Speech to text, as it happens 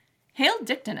Hail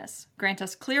Dictinus, grant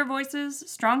us clear voices,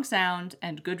 strong sound,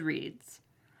 and good reeds.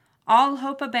 All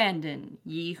hope abandon,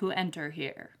 ye who enter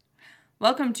here.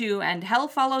 Welcome to And Hell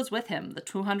Follows With Him, the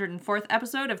 204th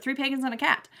episode of Three Pagans and a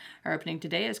Cat. Our opening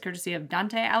today is courtesy of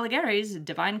Dante Alighieri's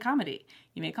Divine Comedy.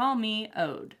 You may call me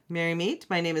Ode. Merry meet,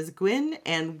 my name is Gwyn,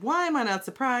 and why am I not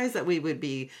surprised that we would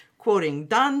be quoting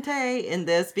Dante in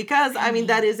this? Because,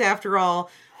 that is, after all,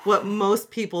 what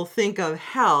most people think of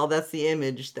hell. That's the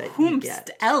image that you get.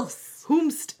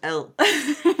 Whomst else.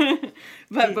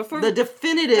 But before... The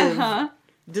definitive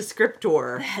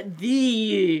descriptor.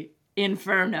 The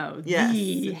Inferno. Yes,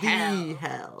 the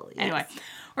hell. Yes. Anyway,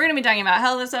 we're going to be talking about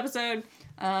hell this episode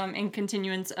in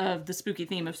continuance of the spooky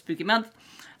theme of Spooky Month.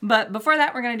 But before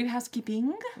that, we're going to do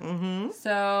housekeeping. Mm-hmm.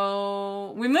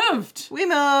 So, we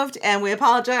moved, and we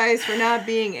apologize for not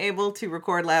being able to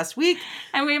record last week.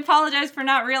 And we apologize for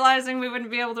not realizing we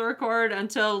wouldn't be able to record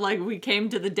until, we came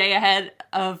to the day ahead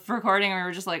of recording, and we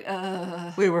were just like,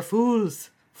 ugh. We were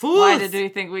fools. Why did we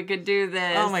think we could do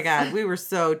this? Oh my God, we were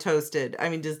so toasted.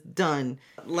 Just done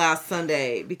last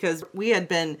Sunday, because we had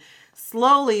been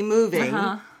slowly moving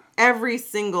every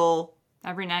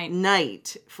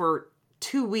night for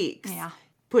 2 weeks. Yeah.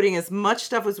 Putting as much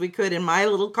stuff as we could in my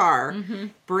little car,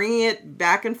 bringing it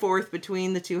back and forth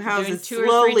between the two houses. Doing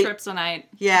 2 or 3 trips a night.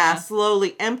 Yeah,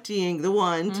 slowly emptying the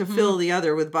one to fill the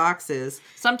other with boxes.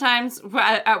 Sometimes,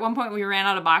 at one point, we ran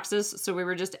out of boxes, so we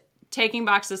were just taking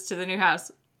boxes to the new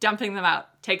house, dumping them out,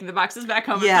 taking the boxes back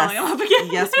home, and filling them up again.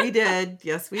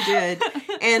 Yes, we did.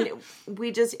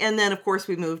 And then of course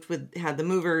we had the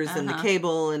movers and the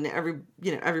cable and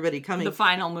everybody coming. The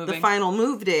final moving. The final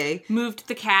move day. Moved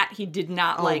the cat. He did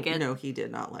not like it. No, he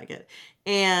did not like it.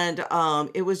 And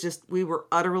it was just, we were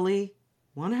utterly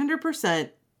 100%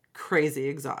 crazy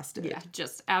exhausted. Yeah,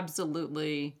 just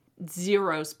absolutely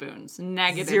zero spoons.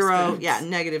 Negative spoons. Yeah,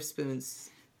 negative spoons.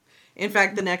 In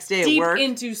fact, the next day at work... Deep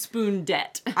into spoon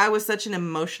debt. I was such an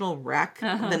emotional wreck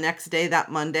the next day, that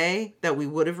Monday, that we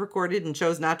would have recorded and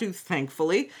chose not to,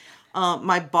 thankfully.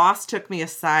 My boss took me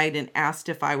aside and asked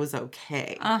if I was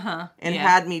okay. And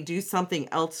had me do something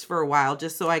else for a while,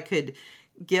 just so I could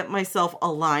get myself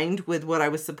aligned with what I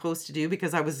was supposed to do,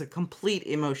 because I was a complete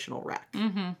emotional wreck.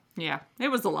 Yeah, it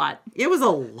was a lot. It was a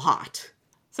lot.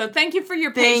 So thank you for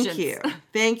your patience.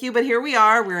 Thank you. But here we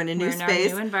are. We're in a new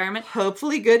space. Our new environment.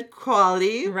 Hopefully good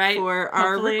quality for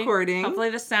our recording.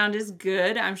 Hopefully the sound is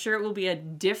good. I'm sure it will be a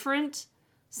different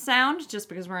sound just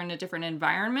because we're in a different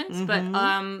environment.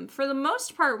 But for the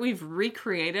most part, we've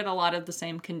recreated a lot of the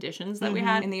same conditions that we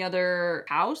had in the other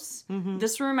house.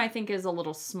 This room, I think, is a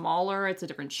little smaller. It's a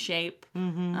different shape.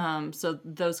 So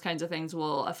those kinds of things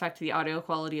will affect the audio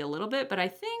quality a little bit. But I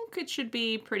think it should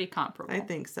be pretty comparable. I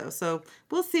think so. So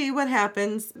we'll see what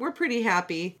happens. We're pretty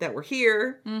happy that we're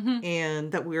here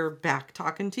and that we're back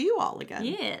talking to you all again.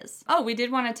 Yes. Oh, we did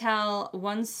want to tell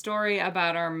one story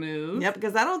about our move. Yep,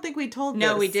 because I don't think we told this.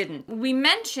 No, we didn't. We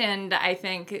mentioned, I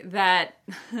think, that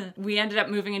we ended up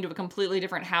moving into a completely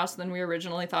different house than we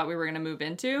originally thought we were going to move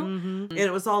into. And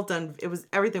it was all done.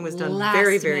 Everything was done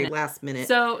very, very last minute.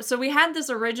 So we had this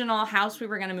original house we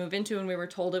were going to move into, and we were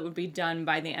told it would be done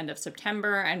by the end of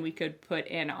September, and we could put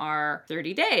in our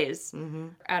 30 days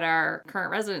at our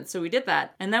current residence. So we did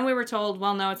that. And then we were told,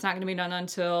 well, no, it's not going to be done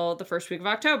until the first week of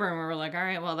October. And we were like, all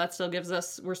right, well, that still gives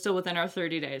us, we're still within our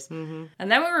 30 days. And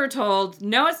then we were told,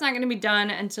 no, it's not going to be done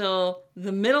until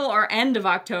the middle or end of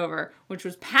October, which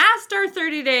was past our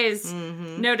 30 days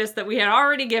notice that we had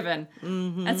already given.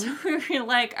 And so we were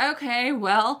like, okay,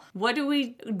 well, what do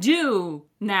we do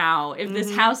now if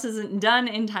this house isn't done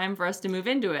in time for us to move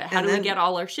into it? How do we get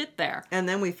all our shit there? And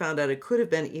then we found out it could have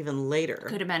been even later.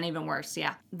 Could have been even worse,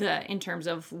 yeah. In terms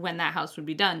of when that house would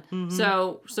be done.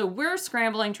 So we're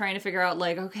scrambling, trying to figure out,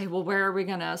 okay, well, where are we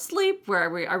going to sleep? Are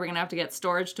we going to have to get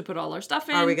storage to put all our stuff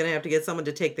in? Are we going to have to get someone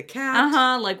to take the cat?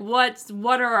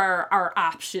 What are our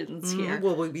options here?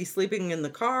 Will we be sleeping in the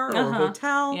car or a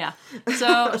hotel? Yeah.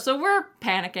 So we're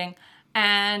panicking.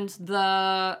 And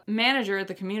the manager at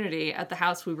the community at the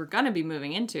house we were going to be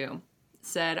moving into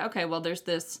said, okay, well, there's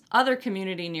this other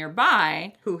community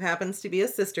nearby. Who happens to be a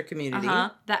sister community.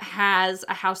 That has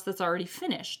a house that's already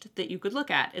finished that you could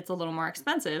look at. It's a little more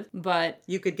expensive, but...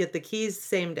 You could get the keys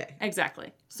same day.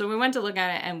 Exactly. So we went to look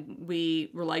at it, and we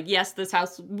were like, yes, this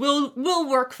house will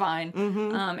work fine.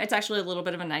 It's actually a little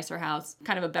bit of a nicer house,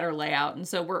 kind of a better layout, and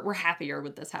so we're happier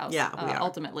with this house,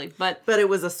 ultimately. But it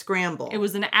was a scramble. It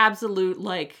was an absolute,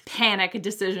 panic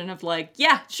decision of,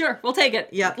 yeah, sure, we'll take it.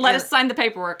 Yeah. Let us sign the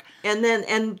paperwork. And then,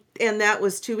 and that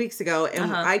was 2 weeks ago,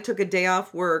 and I took a day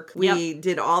off work. We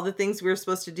did all the things we were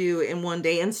supposed to do in one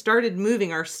day and started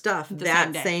moving our stuff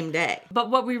that same day. But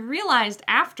what we realized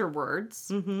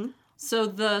afterwards... So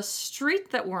the street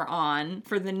that we're on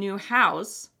for the new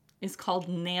house is called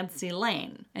Nancy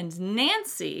Lane. And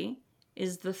Nancy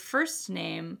is the first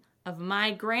name of my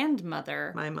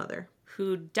grandmother. My mother.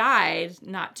 Who died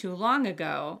not too long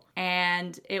ago.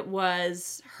 And it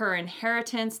was her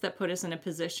inheritance that put us in a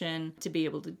position to be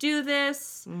able to do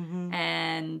this. Mm-hmm.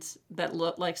 And that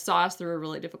saw us through a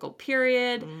really difficult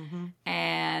period. Mm-hmm.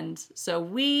 And so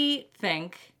we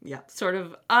think, sort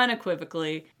of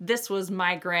unequivocally, this was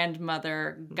my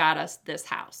grandmother got us this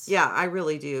house. Yeah, I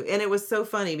really do. And it was so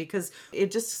funny because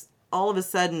it just all of a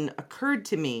sudden occurred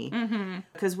to me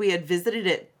because we had visited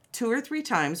it 2 or 3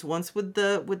 times, once with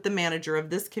the manager of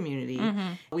this community.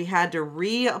 Mm-hmm. We had to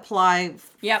reapply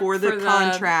for the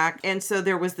contract. And so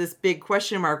there was this big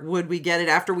question mark. Would we get it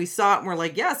after we saw it? And we're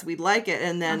like, yes, we'd like it.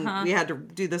 And then we had to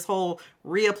do this whole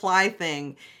reapply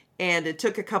thing. And it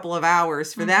took a couple of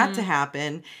hours for that to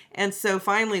happen. And so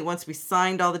finally, once we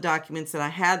signed all the documents and I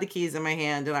had the keys in my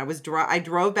hand and I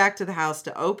drove back to the house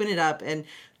to open it up and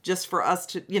just for us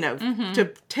to,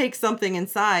 to take something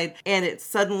inside. And it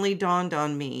suddenly dawned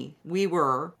on me, we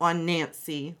were on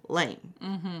Nancy Lane.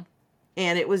 Mm-hmm.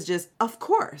 And it was just, of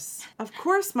course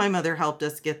my mother helped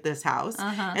us get this house.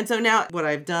 And so now what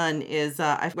I've done is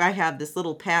I have this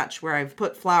little patch where I've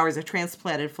put flowers, I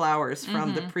transplanted flowers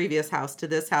from the previous house to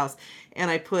this house. And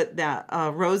I put that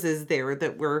roses there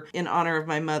that were in honor of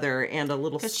my mother and a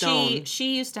little stone.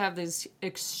 She used to have this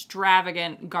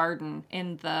extravagant garden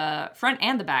in the front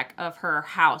and the back of her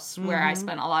house where I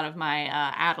spent a lot of my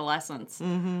adolescence.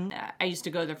 I used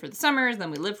to go there for the summers.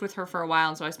 Then we lived with her for a while.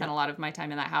 And so I spent a lot of my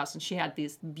time in that house. And she had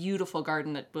this beautiful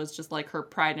garden that was just like her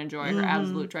pride and joy, her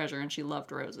absolute treasure. And she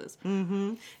loved roses.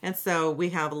 And so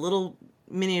we have a little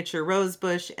miniature rose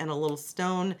bush and a little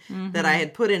stone that I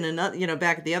had put in another,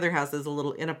 back at the other house as a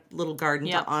little garden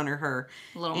to honor her.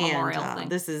 A little memorial thing.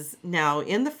 This is now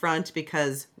in the front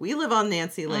because we live on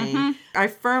Nancy Lane. I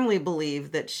firmly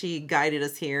believe that she guided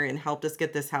us here and helped us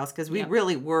get this house because we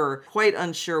really were quite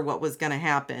unsure what was going to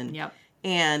happen.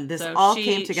 And this all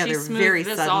came together very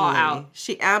suddenly.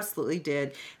 She absolutely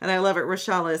did. And I love it.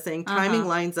 Rochelle is saying timing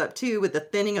lines up too with the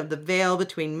thinning of the veil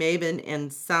between Mabon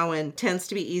and Samhain tends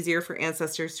to be easier for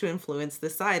ancestors to influence the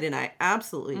side. And I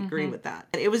absolutely agree with that.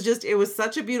 And it was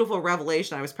such a beautiful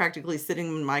revelation. I was practically sitting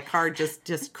in my car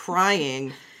just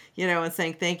crying. And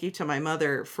saying thank you to my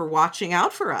mother for watching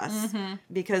out for us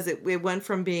because it went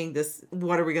from being this,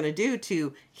 what are we going to do,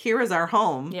 to here is our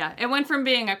home. Yeah, it went from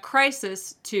being a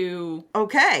crisis to...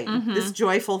 Okay, this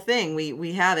joyful thing,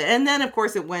 we have it. And then, of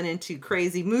course, it went into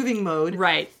crazy moving mode.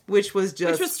 Right. Which was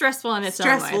stressful in its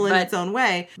own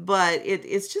way. But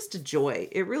it's just a joy.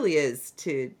 It really is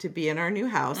to be in our new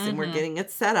house and we're getting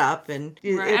it set up. And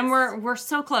and we're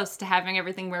so close to having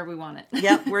everything where we want it.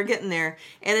 Yep, we're getting there.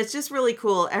 And it's just really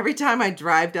cool. Every time I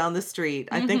drive down the street,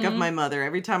 I think of my mother.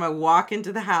 Every time I walk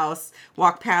into the house,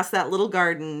 walk past that little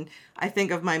garden, I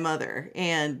think of my mother.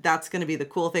 And that's going to be the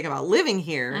cool thing about living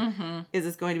here is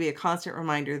it's going to be a constant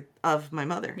reminder of my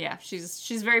mother. Yeah,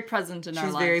 she's very present in our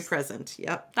lives. She's very present,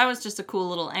 yep. That was just a cool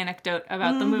little anecdote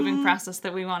about the moving process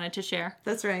that we wanted to share.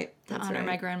 That's right. To honor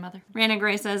my grandmother. Rana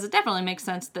Gray says, it definitely makes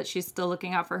sense that she's still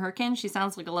looking out for her kin. She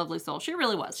sounds like a lovely soul. She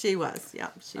really was. She was,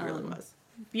 yeah. She really was.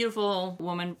 Beautiful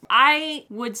woman. I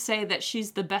would say that she's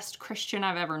the best Christian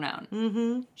I've ever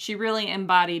known. She really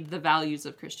embodied the values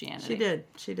of Christianity.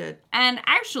 She did. And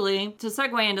actually, to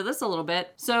segue into this a little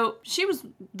bit, so she was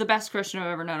the best Christian I've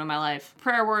ever known in my life.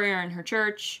 Prayer warrior in her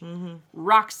church,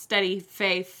 rock steady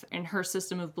faith in her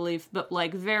system of belief, but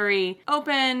very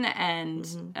open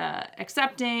and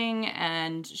accepting,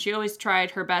 and she always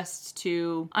tried her best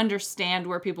to understand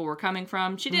where people were coming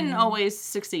from. She didn't always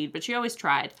succeed, but she always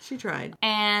tried. She tried.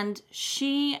 And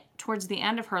she, towards the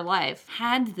end of her life,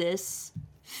 had this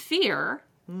fear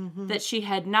that she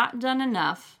had not done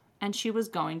enough and she was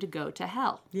going to go to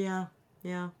hell. Yeah.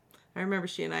 I remember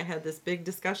she and I had this big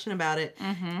discussion about it.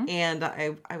 And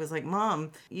I was like,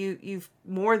 Mom, you've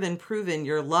more than proven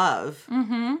your love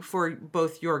for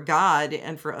both your God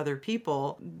and for other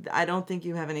people. I don't think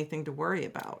you have anything to worry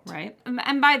about. Right.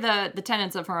 And by the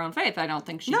tenets of her own faith, I don't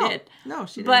think she did. No,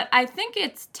 she didn't. But I think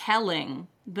it's telling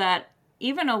that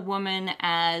even a woman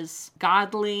as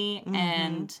godly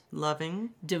and loving,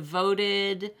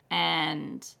 devoted,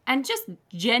 and just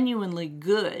genuinely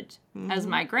good as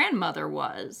my grandmother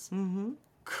was,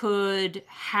 could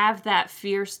have that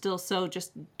fear still so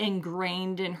just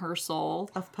ingrained in her soul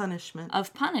of punishment.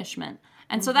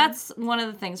 And so that's one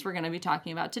of the things we're going to be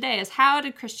talking about today is how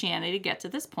did Christianity get to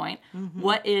this point?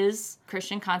 What is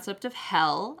Christian concept of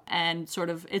hell and sort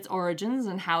of its origins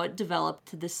and how it developed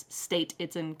to this state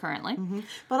it's in currently.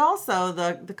 But also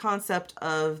the concept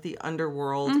of the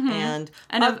underworld and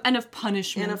of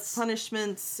punishments. And of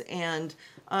punishments and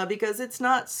because it's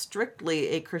not strictly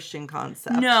a Christian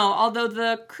concept. No, although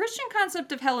the Christian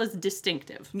concept of hell is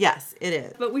distinctive. Yes, it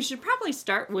is. But we should probably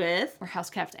start with we're house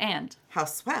kept and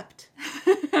house swept.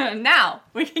 Now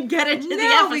we can get into the episode.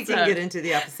 Now we can get into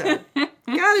the episode.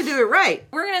 Gotta do it right.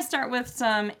 We're gonna start with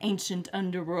some ancient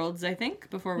underworlds, I think,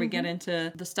 before we get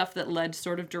into the stuff that led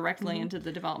sort of directly into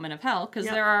the development of hell, because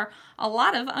there are a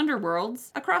lot of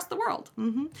underworlds across the world.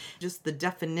 Just the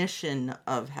definition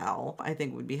of hell, I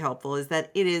think would be helpful, is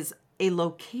that it is a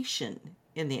location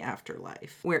in the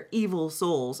afterlife where evil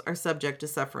souls are subject to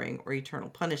suffering or eternal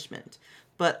punishment.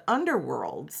 But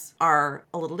underworlds are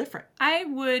a little different. I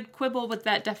would quibble with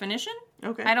that definition.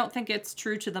 Okay. I don't think it's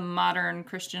true to the modern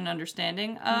Christian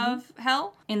understanding of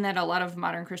hell, in that a lot of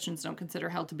modern Christians don't consider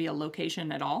hell to be a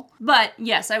location at all. But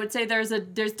yes, I would say there's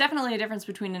definitely a difference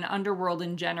between an underworld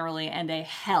in generally and a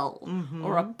hell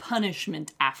or a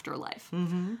punishment afterlife.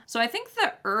 So I think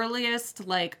the earliest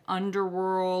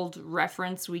underworld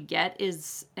reference we get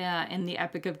is in the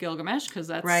Epic of Gilgamesh, because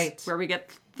that's where we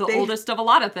get the oldest of a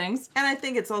lot of things. And I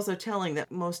think it's also telling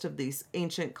that most of these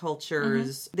ancient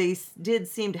cultures, they did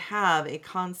seem to have a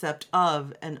concept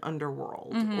of an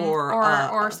underworld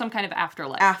or some kind of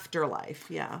afterlife. Afterlife,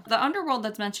 yeah. The underworld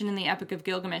that's mentioned in the Epic of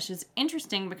Gilgamesh is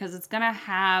interesting because it's going to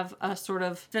have a sort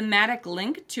of thematic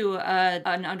link to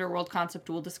an underworld concept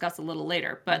we'll discuss a little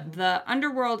later. But the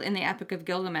underworld in the Epic of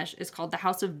Gilgamesh is called the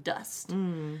House of Dust.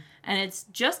 And it's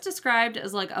just described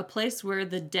as a place where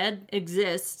the dead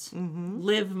exist,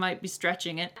 live might be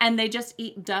stretching it, and they just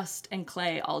eat dust and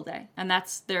clay all day. And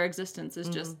that's their existence, is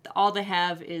just all they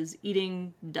have is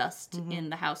eating dust in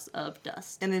the House of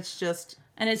Dust. And it's just...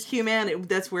 And it's humanity.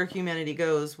 That's where humanity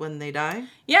goes when they die.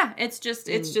 Yeah, that's just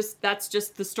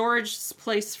the storage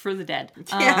place for the dead.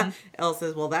 Yeah. Elle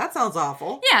says, well, that sounds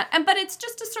awful. Yeah, but it's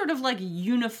just a sort of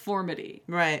uniformity.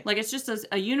 Right. It's just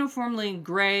a uniformly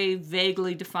gray,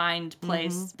 vaguely defined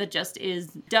place that just is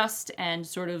dust and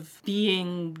sort of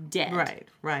being dead.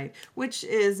 Right. Which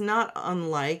is not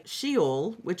unlike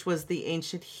Sheol, which was the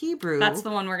ancient Hebrew. That's the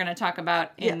one we're going to talk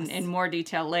about in more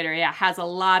detail later. Yeah, it has a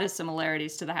lot of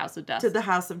similarities to the House of Dust. To the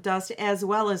House of Dust, as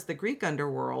well as the Greek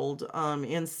underworld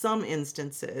in some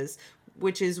instances,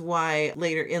 which is why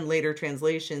later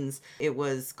translations it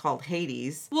was called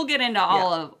Hades. We'll get into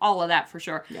all of that for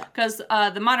sure. Because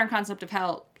the modern concept of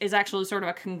hell is actually sort of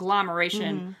a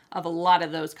conglomeration of a lot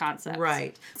of those concepts.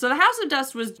 Right. So the House of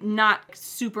Dust was not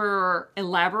super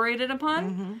elaborated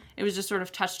upon. It was just sort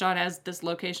of touched on as this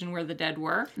location where the dead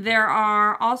were. There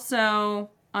are also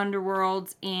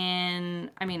underworlds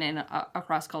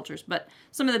across cultures, but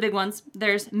some of the big ones.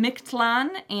 There's Mictlan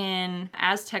in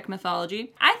Aztec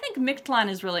mythology. I think Mictlan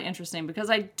is really interesting because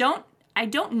I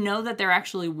don't know that there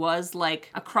actually was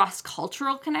a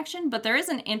cross-cultural connection, but there is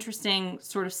an interesting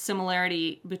sort of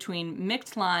similarity between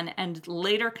Mictlan and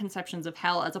later conceptions of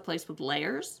hell as a place with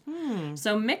layers.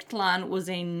 So Mictlan was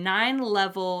a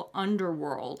 9-level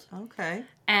underworld. Okay.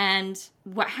 And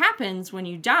what happens when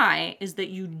you die is that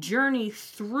you journey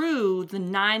through the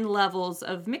 9 levels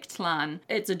of Mictlan.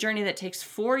 It's a journey that takes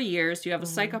 4 years. You have a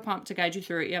psychopomp to guide you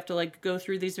through it. You have to go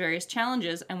through these various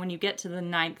challenges. And when you get to the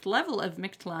 9th level of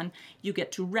Mictlan, you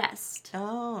get to rest.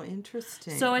 Oh,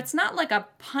 interesting. So it's not like a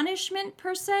punishment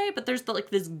per se, but there's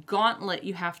this gauntlet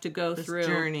you have to go through.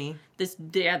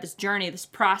 This journey, this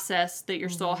process that your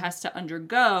soul has to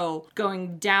undergo,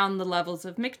 going down the levels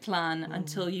of Mictlan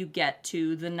until you get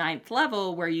to the 9th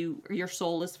level where your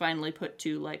soul is finally put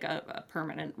to a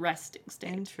permanent resting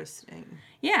state. Interesting.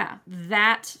 Yeah,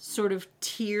 that sort of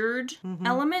tiered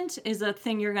element is a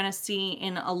thing you're going to see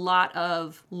in a lot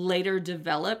of later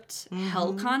developed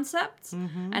hell concepts.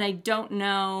 And I don't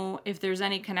know if there's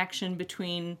any connection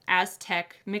between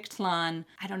Aztec, Mictlan.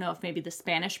 I don't know if maybe the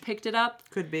Spanish picked it up.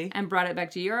 Could be. And brought it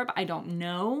back to Europe. I don't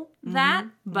know that,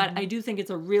 but I do think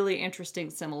it's a really interesting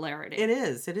similarity. It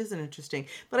is an interesting.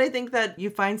 But I think that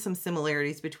you find some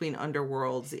similarities between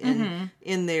underworlds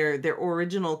in their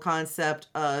original concept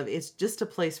of it's just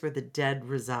a place where the dead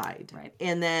reside. Right.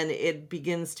 And then it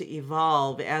begins to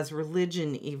evolve as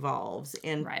religion evolves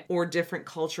and or different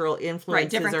cultural influences. Right,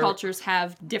 different cultures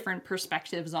have different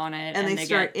perspectives on it. And they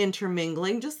start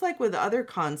intermingling, just like with other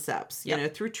concepts, you know,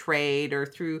 through trade or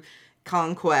through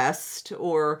conquest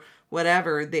or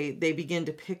whatever, they begin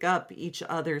to pick up each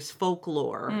other's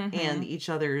folklore and each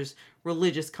other's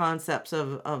religious concepts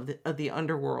of the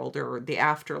underworld or the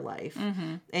afterlife.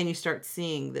 And you start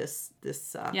seeing these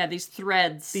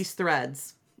threads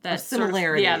that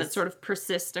similarities. That sort of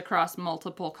persist across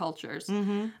multiple cultures.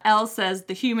 Elle says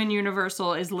the human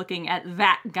universal is looking at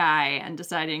that guy and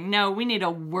deciding, no, we need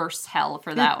a worse hell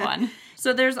for that one.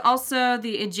 So there's also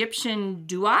the Egyptian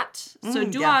Duat. So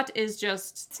Duat is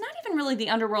just, it's not even really the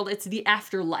underworld, it's the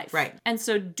afterlife. Right. And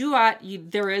so Duat,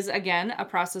 there is, again, a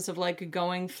process of like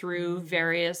going through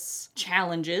various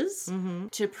challenges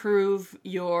to prove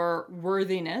your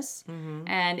worthiness.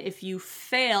 And if you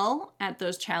fail at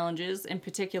those challenges, in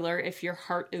particular, if your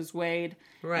heart is weighed,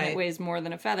 and it weighs more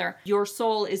than a feather, your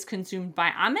soul is consumed by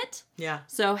Ammit. Yeah.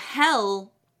 So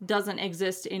hell doesn't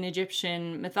exist in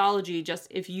Egyptian mythology. Just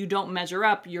if you don't measure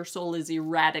up, your soul is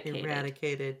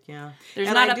eradicated. Yeah.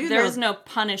 There is no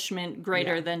punishment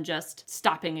greater than just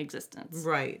stopping existence.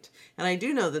 Right. And I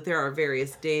do know that there are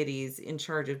various deities in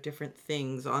charge of different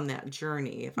things on that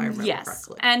journey, if I remember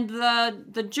correctly. And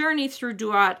the journey through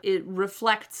Duat, it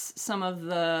reflects some of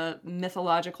the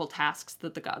mythological tasks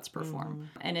that the gods perform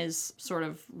and is sort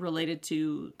of related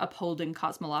to upholding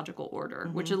cosmological order,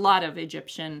 which a lot of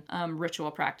Egyptian ritual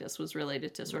practice was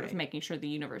related to sort of making sure the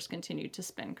universe continued to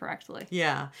spin correctly.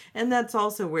 Yeah. And that's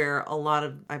also where a lot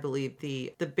of, I believe,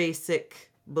 the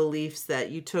basic beliefs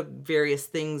that you took various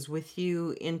things with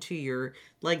you into your,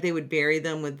 like they would bury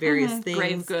them with various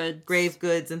things. Grave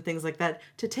goods and things like that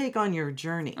to take on your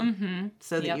journey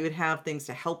so that you would have things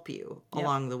to help you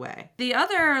along the way. The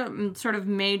other sort of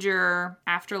major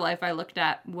afterlife I looked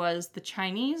at was the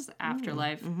Chinese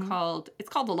afterlife it's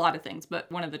called a lot of things, but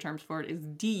one of the terms for it is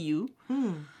Diyu.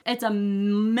 It's a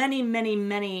many, many,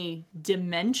 many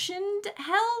dimensioned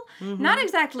hell. Not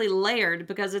exactly layered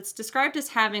because it's described as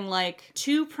having like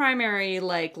 2 primary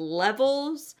like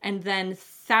levels and then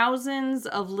thousands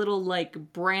of little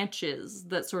like branches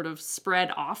that sort of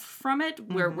spread off from it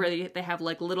where they have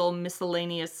like little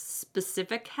miscellaneous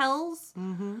specific hells.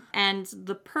 And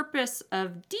the purpose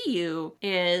of Diyu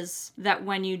is that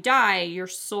when you die, your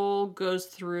soul goes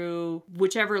through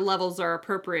whichever levels are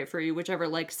appropriate for you, whichever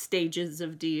like stages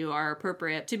of Diyu are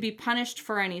appropriate, to be punished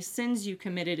for any sins you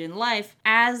committed in life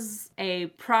as a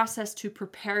process to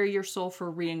prepare your soul for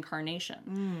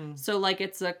reincarnation. So like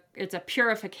it's a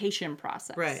purification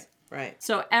process. Right.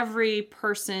 So every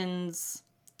person's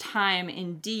time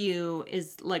in Diyu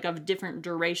is like of different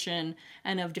duration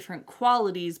and of different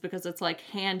qualities because it's like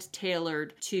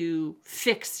hand-tailored to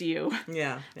fix you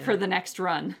for the next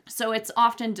run. So it's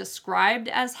often described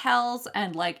as hells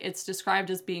and like it's described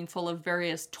as being full of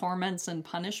various torments and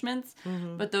punishments,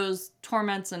 but those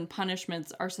torments and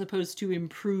punishments are supposed to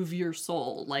improve your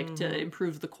soul, like to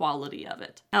improve the quality of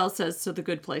it. Elle says, so the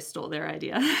Good Place stole their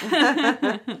idea.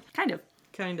 Kind of.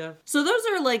 So those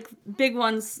are like big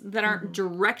ones that aren't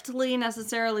directly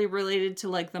necessarily related to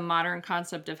like the modern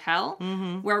concept of hell.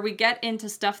 Where we get into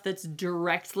stuff that's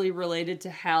directly related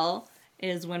to hell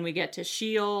is when we get to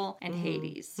Sheol and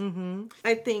Hades.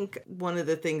 I think one of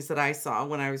the things that I saw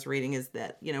when I was reading is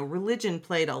that, religion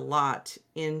played a lot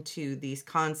into these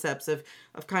concepts of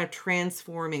kind of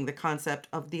transforming the concept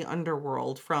of the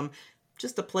underworld from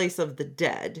just a place of the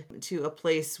dead to a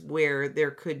place where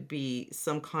there could be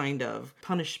some kind of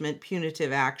punishment,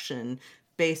 punitive action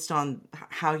based on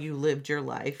how you lived your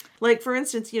life. Like, for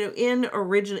instance, in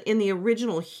the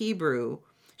original Hebrew,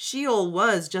 Sheol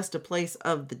was just a place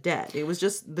of the dead. It was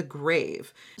just the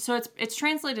grave. So it's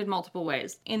translated multiple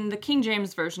ways. In the King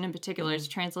James Version in particular, it's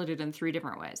translated in 3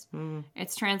 different ways.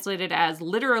 It's translated as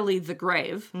literally the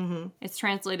grave. It's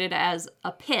translated as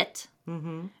a pit.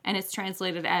 And it's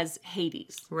translated as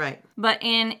Hades. Right. But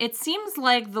it seems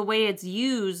like the way it's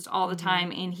used all the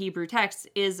time in Hebrew text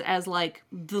is as like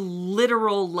the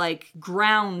literal like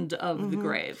ground of the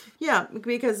grave. Yeah,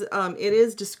 because it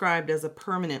is described as a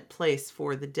permanent place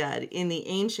for the dead in the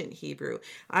ancient Hebrew.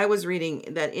 I was reading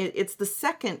that it's the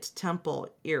Second Temple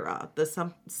era,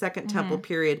 the Second Temple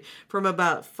period from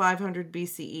about 500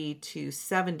 BCE to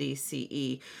 70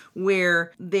 CE,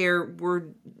 where there were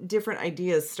different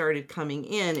ideas started coming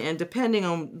in, and depending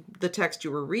on the text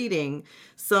you were reading,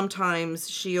 sometimes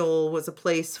Sheol was a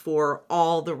place for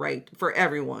for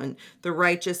everyone, the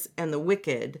righteous and the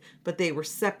wicked, but they were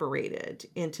separated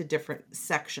into different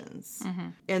sections.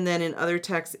 And then in other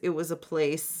texts, it was a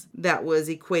place that was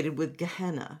equated with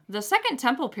Gehenna. The Second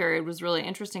Temple period was really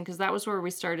interesting because that was where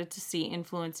we started to see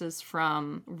influences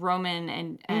from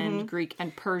Roman and Greek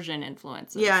and Persian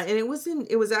influences. Yeah, and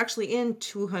it was actually in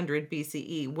 200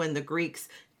 BCE when the Greeks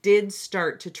did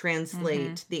start to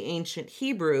translate the ancient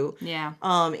Hebrew. Yeah.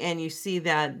 And you see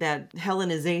that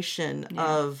Hellenization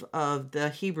of the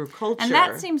Hebrew culture. And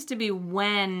that seems to be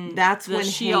when the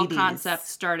Sheol concept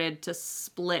started to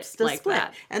split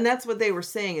that. And that's what they were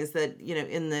saying, is that,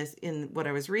 in what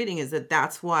I was reading, is that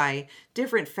that's why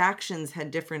different factions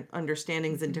had different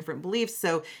understandings and different beliefs.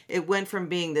 So it went from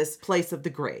being this place of the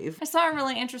grave. I saw a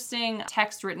really interesting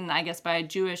text written, I guess, by a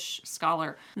Jewish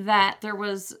scholar, that there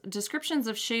was descriptions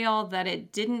of Sheol that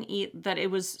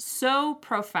it was so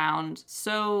profound,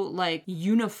 so like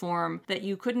uniform, that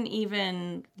you couldn't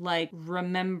even like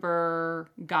remember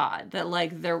God. That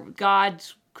like God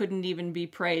couldn't even be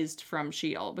praised from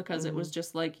Sheol because it was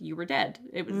just like you were dead.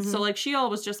 It was so like Sheol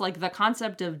was just like the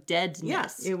concept of deadness.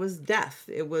 Yes, it was death.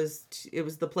 It was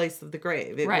the place of the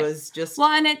grave. It was just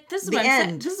this is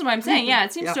what I'm saying. Yeah,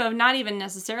 it seems to have not even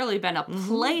necessarily been a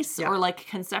place or like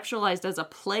conceptualized as a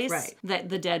place that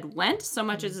the dead went, so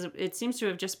much as it seems to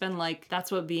have just been like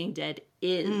that's what being dead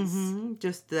is.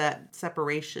 Just that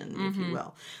separation, if you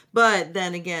will. But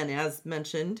then again, as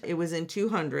mentioned, it was in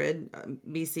 200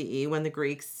 BCE when the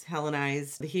Greeks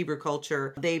Hellenized the Hebrew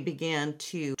culture. They began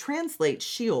to translate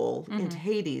Sheol into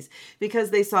Hades because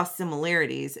they saw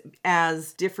similarities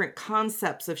as different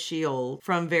concepts of Sheol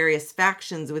from various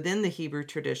factions within the Hebrew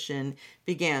tradition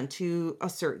began to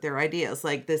assert their ideas,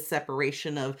 like this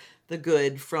separation of the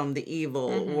good from the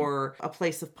evil, or a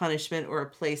place of punishment, or a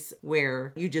place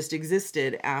where you just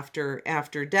existed after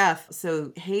death.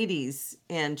 So Hades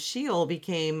and Sheol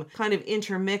became kind of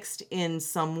intermixed in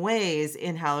some ways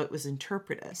in how it was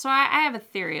interpreted. So I have a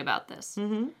theory about this.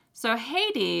 So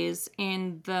Hades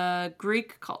in the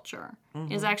Greek culture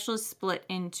is actually split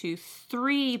into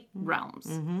 3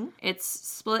 realms. It's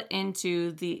split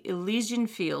into the Elysian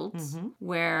Fields,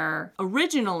 where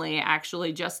originally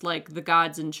actually just like the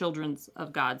gods and children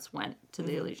of gods went to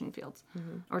the Elysian Fields,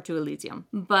 or to Elysium.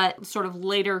 But sort of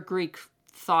later Greek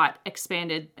thought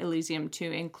expanded Elysium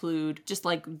to include just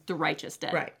like the righteous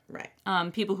dead.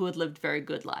 Right. People who had lived very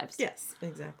good lives. Yes,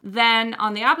 exactly. Then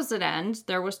on the opposite end,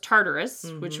 there was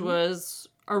Tartarus, which was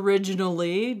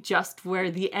originally just where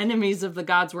the enemies of the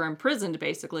gods were imprisoned,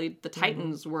 basically. The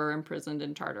Titans were imprisoned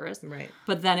in Tartarus. Right.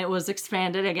 But then it was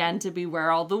expanded again to be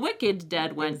where all the wicked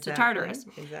dead went to Tartarus.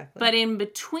 Exactly. But in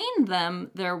between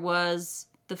them, there was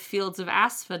the Fields of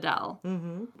Asphodel,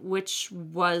 which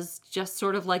was just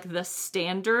sort of like the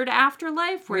standard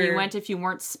afterlife where you went if you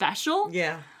weren't special.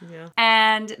 Yeah.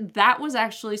 And that was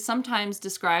actually sometimes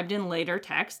described in later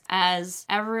texts as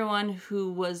everyone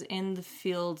who was in the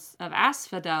Fields of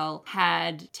Asphodel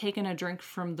had taken a drink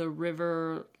from the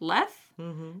river Lethe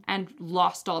and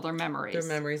lost all their memories.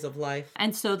 Their memories of life.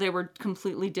 And so they were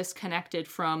completely disconnected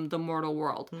from the mortal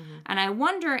world. And I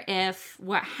wonder if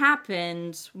what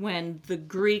happened when the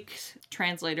Greek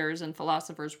translators and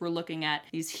philosophers were looking at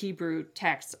these Hebrew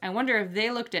texts, I wonder if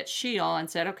they looked at Sheol and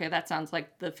said, okay, that sounds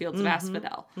like the Fields of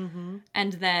Asphodel.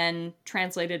 And then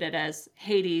translated it as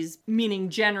Hades, meaning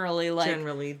generally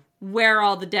where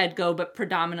all the dead go, but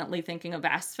predominantly thinking of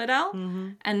Asphodel.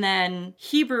 And then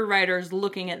Hebrew writers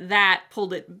looking at that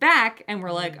pulled it back and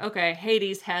were like, okay,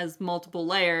 Hades has multiple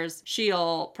layers.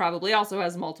 Sheol probably also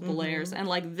has multiple layers. And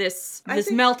like this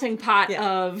melting pot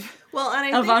of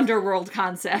underworld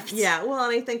concepts. Yeah, well,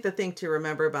 and I think the thing to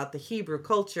remember about the Hebrew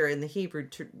culture and the Hebrew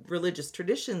religious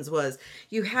traditions was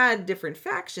you had different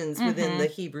factions within the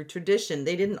Hebrew tradition.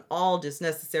 They didn't all just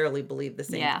necessarily believe the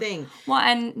same thing. Well,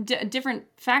 and different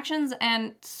factions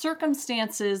and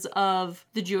circumstances of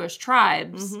the Jewish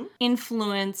tribes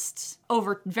influenced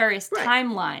over various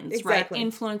timelines, right?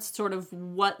 Influenced sort of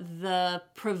what the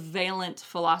prevalent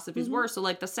philosophies were. So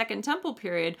like the Second Temple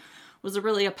period was a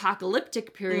really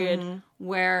apocalyptic period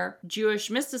where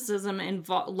Jewish mysticism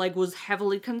was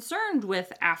heavily concerned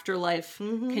with afterlife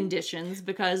conditions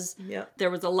because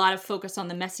there was a lot of focus on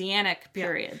the Messianic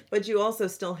period. But you also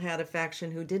still had a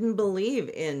faction who didn't believe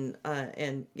in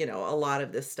a lot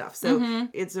of this stuff. So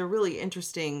it's a really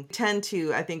interesting,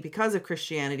 I think because of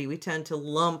Christianity, we tend to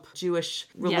lump Jewish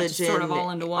religion sort of all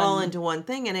into one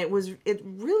thing. And it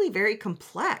really very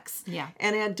complex. Yeah.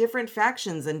 And it had different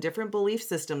factions and different belief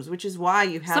systems, which is why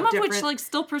you have some of which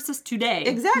still persist today.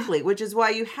 Exactly, which is why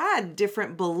you had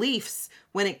different beliefs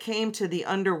when it came to the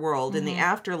underworld and the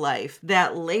afterlife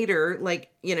that later,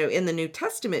 in the New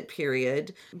Testament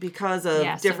period, because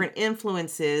of different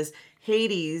influences,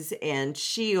 Hades and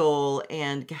Sheol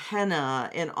and Gehenna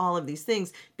and all of these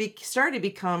things started to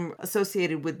become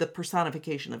associated with the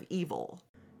personification of evil.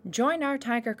 Join our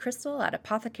Tiger Crystal at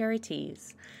Apothecary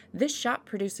Teas. This shop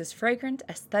produces fragrant,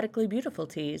 aesthetically beautiful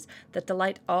teas that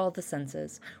delight all the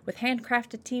senses, with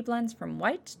handcrafted tea blends from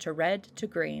white to red to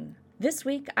green. This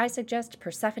week, I suggest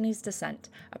Persephone's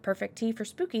Descent, a perfect tea for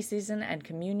spooky season and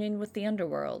communion with the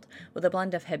underworld, with a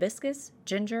blend of hibiscus,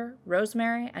 ginger,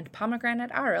 rosemary, and pomegranate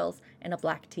arils in a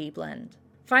black tea blend.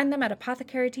 Find them at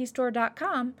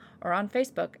apothecaryteastore.com or on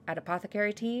Facebook at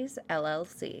Apothecary Teas,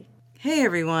 LLC. Hey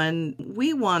everyone,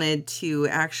 we wanted to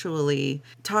actually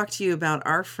talk to you about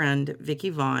our friend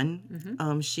Vicki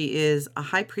Vaughn. She is a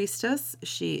high priestess,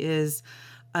 she is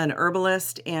an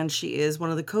herbalist, and she is one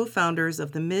of the co-founders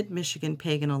of the Mid-Michigan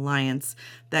Pagan Alliance,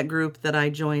 that group that I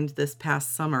joined this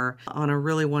past summer on a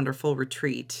really wonderful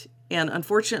retreat. And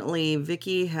unfortunately,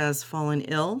 Vicki has fallen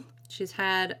ill. She's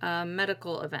had a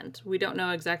medical event. We don't know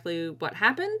exactly what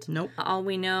happened. Nope. All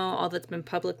we know, all that's been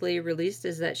publicly released,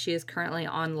 is that she is currently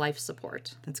on life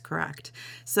support. That's correct.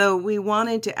 So we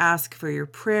wanted to ask for your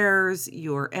prayers,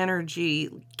 your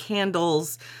energy,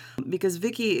 candles, because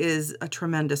Vicki is a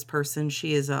tremendous person.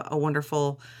 She is a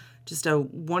wonderful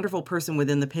person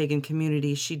within the pagan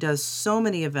community. She does so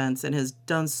many events and has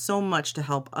done so much to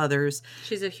help others.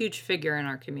 She's a huge figure in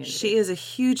our community. She is a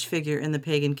huge figure in the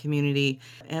pagan community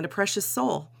and a precious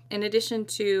soul. In addition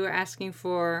to asking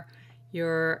for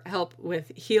your help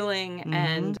with healing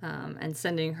and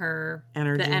sending her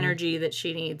the energy that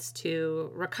she needs to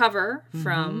recover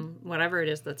from whatever it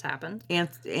is that's happened,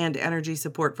 and energy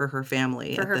support for her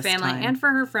family, and for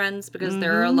her friends, because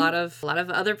there are a lot of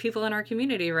other people in our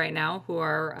community right now who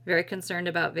are very concerned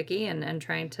about Vicki and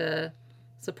trying to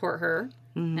support her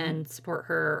and support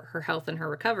her health and her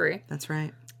recovery. That's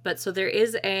right. But so there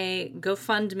is a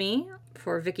GoFundMe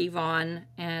for Vicki Vaughn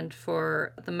and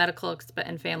for the medical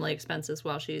and family expenses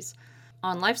while she's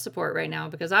on life support right now,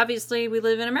 because obviously we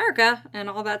live in America and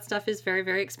all that stuff is very,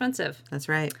 very expensive. That's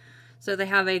right. So they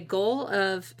have a goal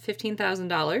of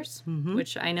 $15,000,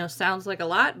 which I know sounds like a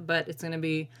lot, but it's going to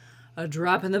be a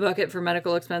drop in the bucket for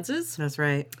medical expenses. That's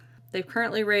right. They've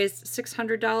currently raised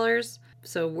 $600,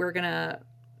 so we're going to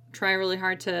try really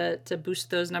hard to boost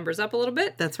those numbers up a little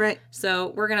bit. That's right. So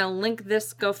we're going to link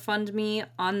this GoFundMe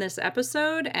on this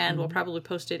episode, and we'll probably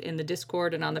post it in the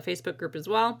Discord and on the Facebook group as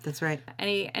well. That's right.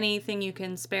 Anything you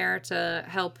can spare to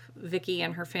help Vicki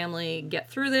and her family get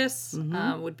through this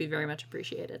would be very much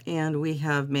appreciated. And we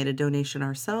have made a donation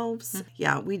ourselves.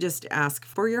 Yeah, we just ask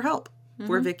for your help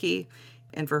for Vicki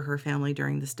and for her family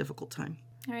during this difficult time.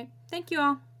 All right. Thank you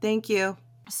all. Thank you.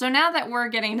 So now that we're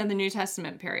getting into the New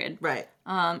Testament period, right,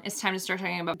 it's time to start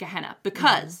talking about Gehenna,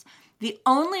 because the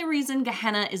only reason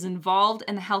Gehenna is involved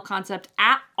in the hell concept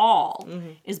at all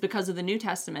is because of the New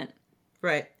Testament.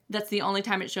 Right. That's the only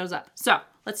time it shows up. So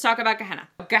let's talk about Gehenna.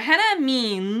 Gehenna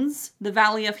means the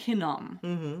Valley of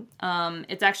Hinnom.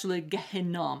 It's actually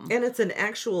Gehinnom. And it's an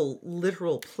actual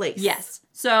literal place. Yes.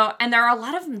 So, and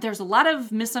there's a lot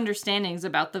of misunderstandings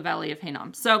about the Valley of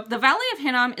Hinnom. So the Valley of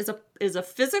Hinnom is a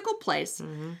physical place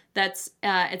that's,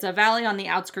 it's a valley on the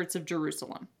outskirts of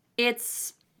Jerusalem.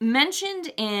 It's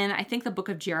mentioned in, I think, the book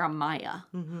of Jeremiah,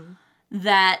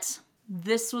 that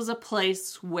this was a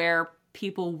place where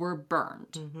people were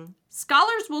burned.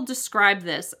 Scholars will describe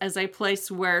this as a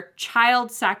place where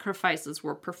child sacrifices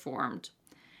were performed.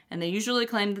 And they usually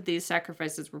claim that these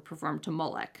sacrifices were performed to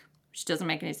Molech, which doesn't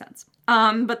make any sense.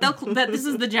 But this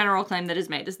is the general claim that is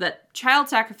made, is that child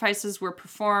sacrifices were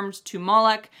performed to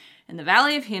Molech in the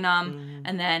Valley of Hinnom.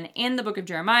 And then in the book of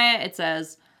Jeremiah, it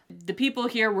says, the people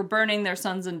here were burning their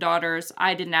sons and daughters.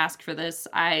 I didn't ask for this.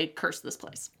 I cursed this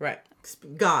place. Right.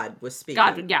 God was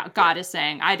speaking. God is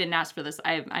saying, I didn't ask for this.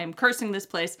 I'm cursing this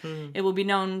place. It will be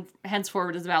known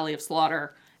henceforward as Valley of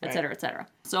Slaughter, etc., etc.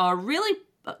 So a really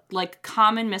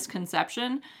common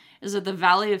misconception is that the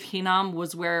Valley of Hinnom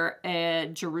was where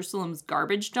Jerusalem's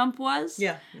garbage dump was,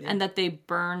 and that they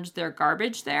burned their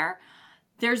garbage there.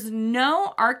 There's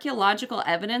no archaeological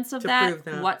evidence of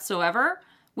that whatsoever,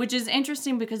 which is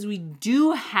interesting because we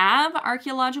do have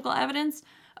archaeological evidence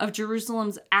of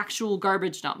Jerusalem's actual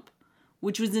garbage dump,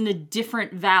 which was in a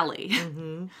different valley.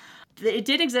 It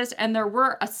did exist, and there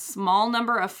were a small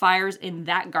number of fires in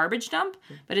that garbage dump,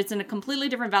 but it's in a completely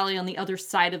different valley on the other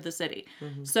side of the city.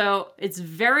 So it's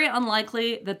very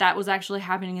unlikely that that was actually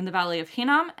happening in the Valley of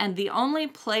Hinnom, and the only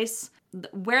place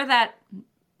where that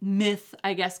myth,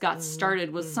 I guess, got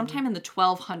started was sometime in the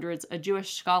 1200s. A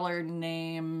Jewish scholar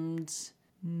named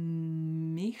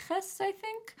Miches, I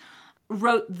think,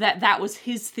 wrote that was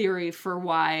his theory for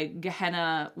why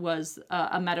Gehenna was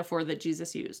a metaphor that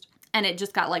Jesus used. And it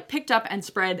just got picked up and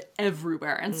spread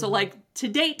everywhere. And so to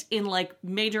date in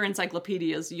major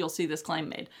encyclopedias, you'll see this claim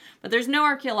made. But there's no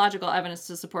archaeological evidence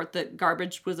to support that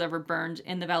garbage was ever burned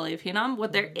in the Valley of Hinnom.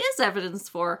 What there is evidence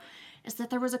for is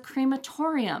that there was a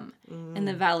crematorium in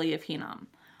the Valley of Hinnom,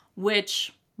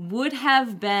 which would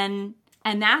have been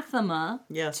anathema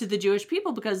Yes. to the Jewish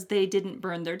people because they didn't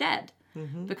burn their dead.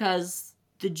 Because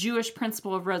the Jewish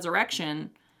principle of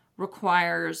resurrection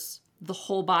requires the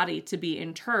whole body to be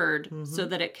interred so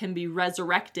that it can be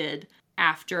resurrected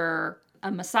after a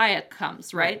Messiah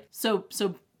comes, right? So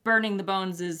burning the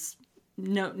bones is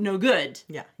no good.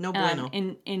 Yeah, no bueno.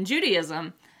 In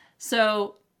Judaism.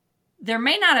 So there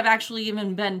may not have actually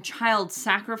even been child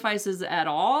sacrifices at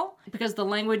all because the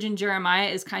language in Jeremiah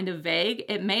is kind of vague.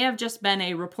 It may have just been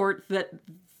a report that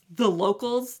the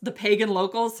locals, the pagan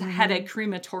locals, had a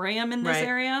crematorium in this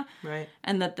area. Right.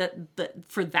 And that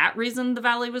for that reason, the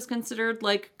valley was considered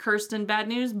like cursed and bad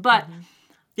news. But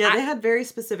Yeah, they had very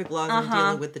specific laws on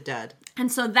dealing with the dead.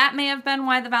 and so that may have been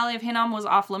why the Valley of Hinnom was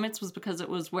off limits, was because it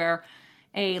was where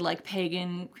a like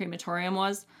pagan crematorium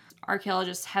was.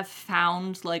 Archaeologists have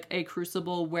found like a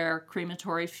crucible where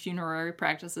crematory funerary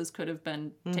practices could have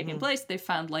been taking place. They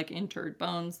found like interred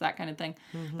bones, that kind of thing,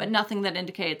 but nothing that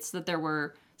indicates that there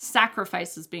were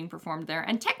sacrifices being performed there.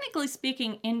 And technically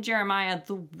speaking, in Jeremiah,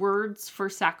 the words for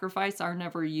sacrifice are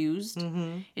never used.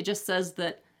 It just says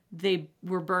that they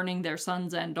were burning their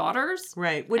sons and daughters.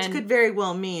 Right, which could very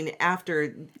well mean after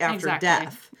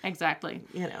death. Exactly.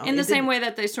 You know, in the same way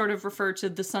that they sort of refer to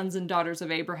the sons and daughters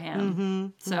of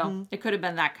Abraham. So it could have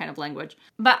been that kind of language.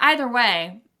 But either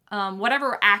way,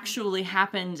 whatever actually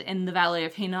happened in the Valley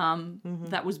of Hinnom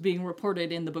that was being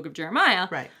reported in the book of Jeremiah,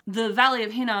 the Valley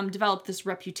of Hinnom developed this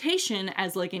reputation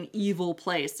as like an evil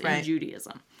place in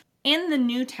Judaism. In the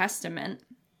New Testament,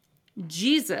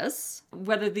 Jesus,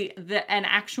 whether an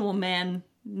actual man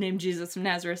named Jesus of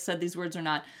Nazareth said these words or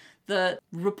not, the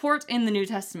report in the New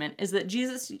Testament is that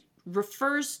Jesus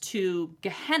refers to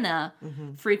Gehenna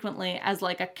frequently as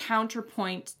like a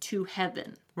counterpoint to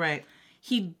heaven. Right.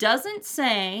 He doesn't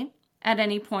say at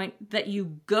any point that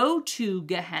you go to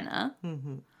Gehenna,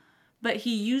 but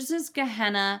he uses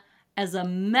Gehenna as a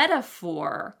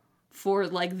metaphor for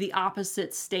like the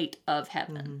opposite state of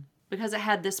heaven because it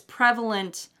had this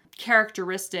prevalent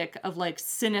characteristic of like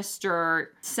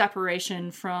sinister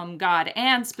separation from God,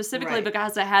 and specifically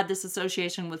because it had this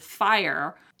association with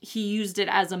fire, he used it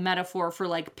as a metaphor for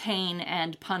like pain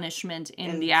and punishment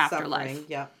in the afterlife.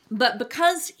 But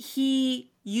because he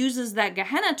uses that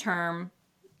Gehenna term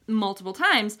multiple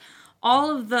times, all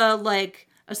of the like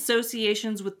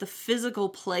associations with the physical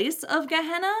place of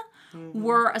Gehenna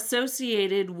were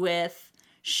associated with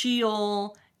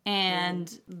Sheol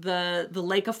and the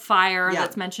lake of fire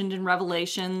that's mentioned in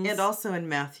Revelations. And also in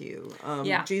Matthew.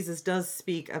 Jesus does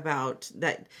speak about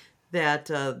that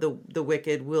the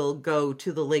wicked will go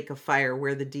to the lake of fire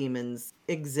where the demons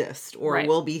exist, or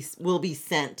will be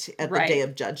sent at the day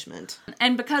of judgment.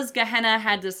 And because Gehenna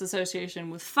had this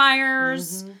association with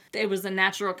fires, it was a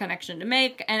natural connection to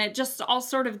make, and it just all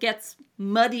sort of gets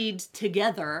muddied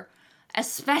together,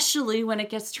 especially when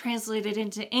it gets translated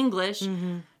into English.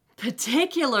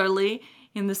 Particularly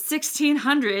in the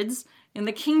 1600s, in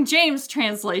the King James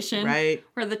translation,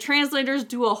 where the translators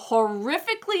do a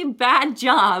horrifically bad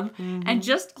job and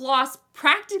just gloss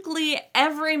practically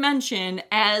every mention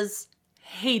as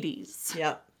Hades.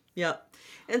 Yep.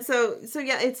 And so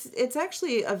yeah, it's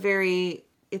actually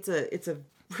it's a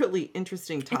really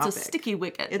interesting topic. It's a sticky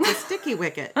wicket. It's a sticky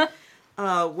wicket.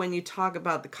 When you talk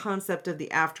about the concept of the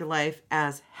afterlife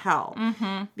as hell,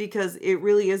 because it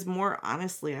really is more,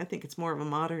 honestly, I think it's more of a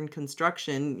modern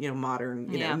construction,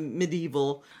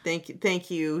 medieval.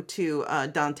 Thank you to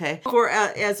Dante for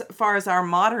as far as our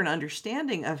modern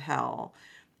understanding of hell.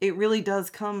 It really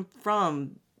does come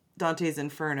from Dante's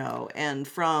Inferno and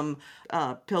from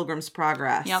Pilgrim's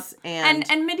Progress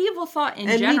and medieval thought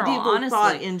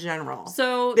in general.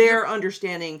 So their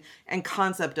understanding and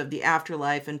concept of the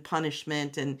afterlife and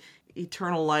punishment and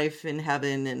eternal life in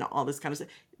heaven and all this kind of stuff,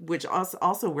 which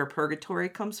also where purgatory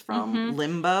comes from,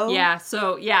 limbo.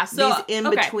 So these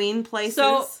in-between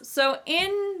places. So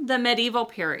in the medieval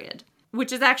period,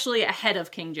 which is actually ahead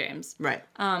of King James. Right.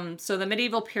 So the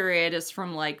medieval period is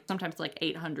from sometimes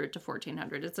 800 to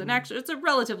 1400. It's it's a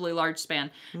relatively large span,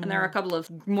 and there are a couple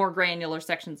of more granular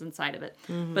sections inside of it.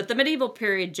 But the medieval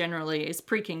period generally is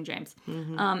pre-King James.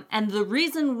 And the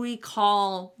reason we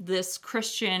call this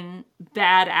Christian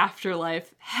bad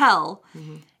afterlife hell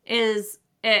is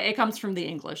it comes from the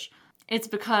English. It's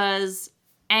because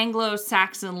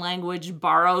Anglo-Saxon language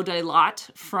borrowed a lot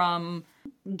from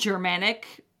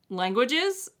Germanic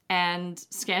languages and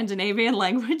Scandinavian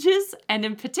languages, and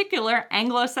in particular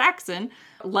Anglo-Saxon,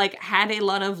 had a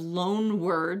lot of loan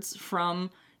words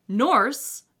from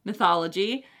Norse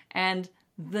mythology, and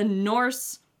the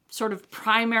Norse sort of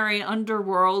primary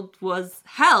underworld was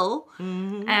hell.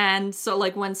 And so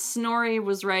like when Snorri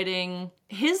was writing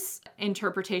his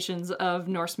interpretations of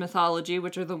Norse mythology,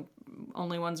 which are the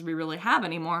only ones we really have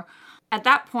anymore, at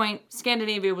that point,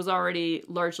 Scandinavia was already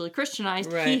largely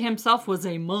Christianized. Right. He himself was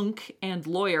a monk and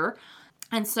lawyer.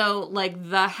 And so, like,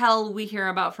 the hell we hear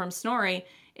about from Snorri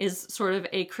is sort of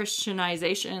a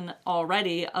Christianization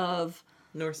already of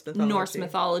Norse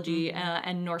mythology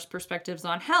and Norse perspectives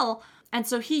on hell. And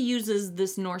so he uses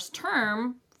this Norse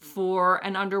term for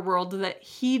an underworld that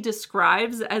he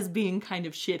describes as being kind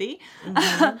of shitty,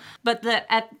 but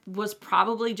that was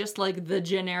probably just like the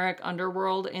generic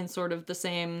underworld in sort of the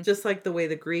same, just like the way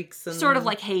the Greeks and sort of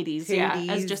like Hades,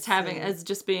 as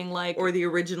just being like, or the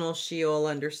original Sheol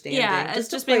understanding, as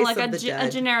just being like a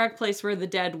generic place where the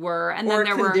dead were, and or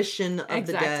then there condition were of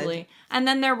the dead. And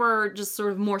then there were just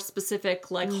sort of more specific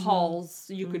like halls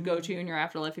you could go to in your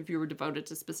afterlife if you were devoted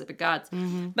to specific gods.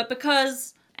 But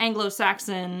because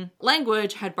Anglo-Saxon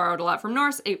language had borrowed a lot from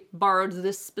Norse, it borrowed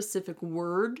this specific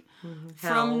word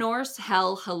from Norse,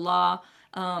 hell, hela,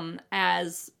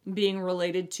 as being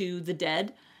related to the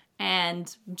dead,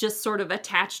 and just sort of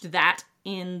attached that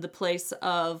in the place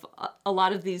of a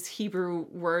lot of these Hebrew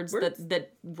words that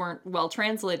weren't well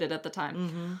translated at the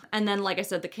time. And then, like I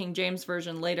said, the King James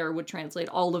Version later would translate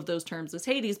all of those terms as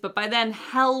Hades, but by then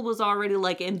hell was already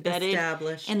like embedded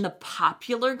in the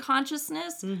popular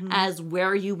consciousness as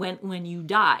where you went when you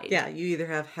died. Yeah, you either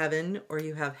have heaven or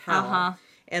you have hell.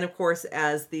 And of course,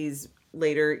 as these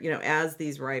later, as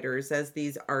these writers, as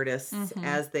these artists,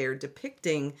 as they're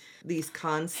depicting these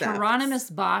concepts. Hieronymus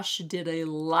Bosch did a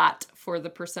lot for the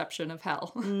perception of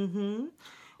hell.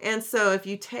 And so if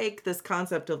you take this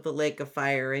concept of the lake of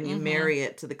fire and you marry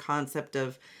it to the concept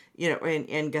of,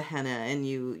 and Gehenna, and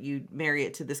you marry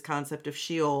it to this concept of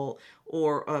Sheol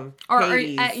or of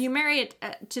Hades. Or you marry it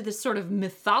to this sort of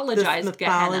mythologized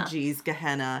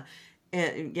Gehenna.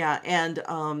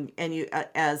 And you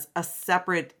as a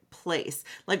separate place.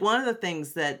 Like one of the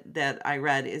things that I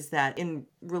read is that in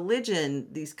religion,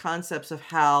 these concepts of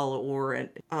hell or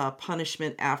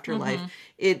punishment, afterlife,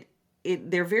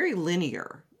 they're very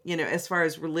linear. As far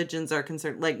as religions are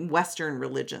concerned, like Western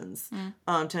religions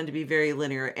tend to be very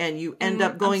linear, and you end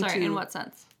up going to. In what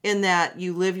sense? In that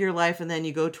you live your life and then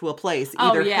you go to a place,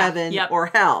 either heaven or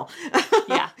hell.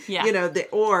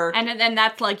 And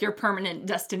that's like your permanent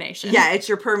destination. Yeah, it's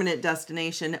your permanent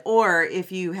destination. Or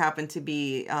if you happen to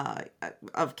be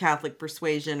of Catholic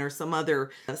persuasion or some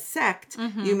other sect,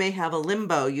 you may have a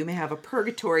limbo, you may have a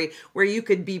purgatory where you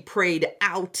could be prayed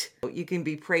out. You can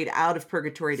be prayed out of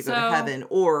purgatory to go to heaven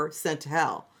or sent to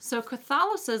hell. So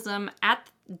Catholicism at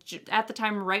the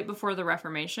time right before the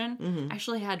Reformation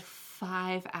actually had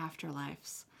 5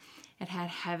 afterlives. It had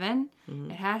heaven,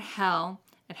 it had hell,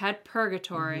 it had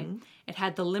purgatory, it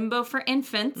had the limbo for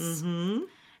infants, and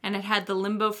it had the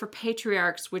limbo for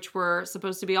patriarchs, which were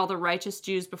supposed to be all the righteous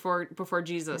Jews before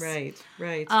Jesus.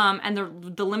 Right. And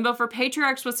the limbo for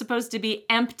patriarchs was supposed to be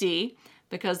empty,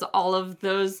 because all of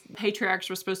those patriarchs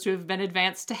were supposed to have been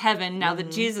advanced to heaven now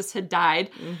that Jesus had died.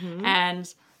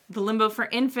 And the limbo for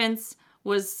infants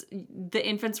was the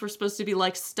infants were supposed to be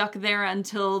like stuck there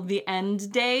until the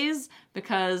end days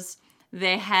because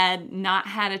they had not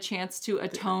had a chance to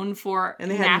atone for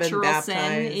natural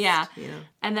sin. Yeah.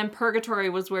 And then purgatory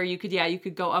was where you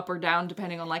could go up or down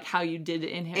depending on like how you did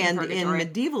in purgatory. In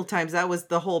medieval times, that was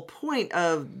the whole point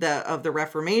of the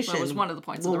Reformation. Well, it was one of the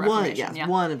points of the Reformation.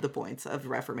 One of the points of the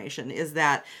Reformation is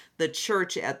that the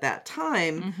church at that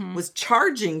time was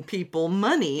charging people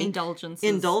money,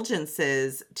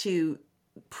 indulgences to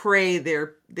pray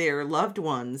their loved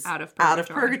ones out of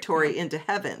purgatory into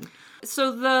heaven.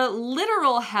 So the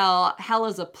literal hell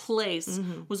as a place,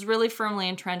 was really firmly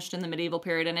entrenched in the medieval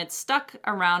period, and it stuck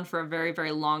around for a very, very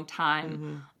long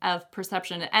time of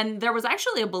perception. And there was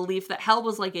actually a belief that hell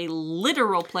was like a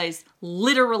literal place,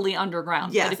 literally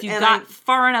underground. Yes, that if you got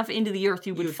far enough into the earth,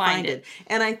 you would find it.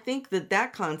 And I think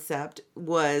that concept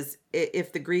was,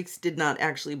 if the Greeks did not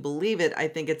actually believe it, I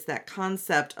think it's that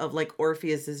concept of like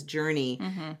Orpheus's journey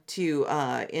to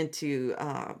into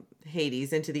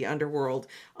Hades, into the underworld,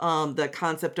 the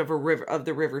concept of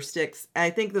the river Styx. I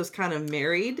think those kind of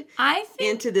married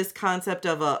into this concept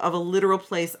of a literal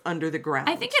place under the ground.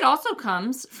 I think it also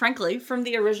comes, frankly, from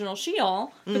the original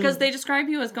Sheol, because they describe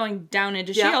you as going down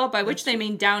into Sheol, by which they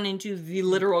mean down into the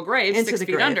literal grave, into 6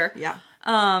 feet under. Yeah.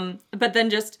 But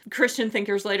then just Christian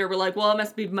thinkers later were like, well, it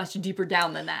must be much deeper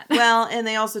down than that. Well, and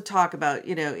they also talk about,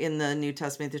 in the New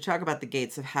Testament, they talk about the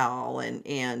gates of hell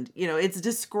and it's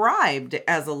described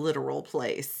as a literal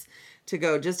place to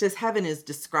go, just as heaven is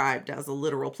described as a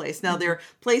literal place. Now, there are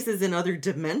places in other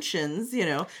dimensions, you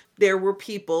know. There were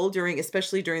people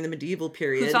especially during the medieval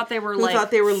period, who thought they were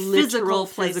literal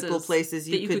physical places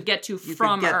that you could get to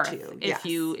from Earth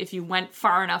if you went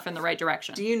far enough in the right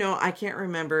direction. Do you know, I can't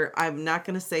remember, I'm not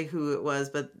going to say who it was,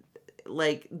 but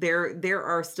like there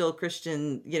are still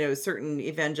Christian, you know, certain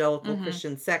evangelical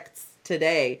Christian sects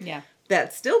today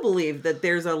that still believe that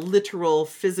there's a literal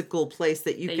physical place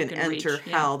that you can enter reach,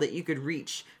 hell, that you could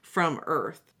reach from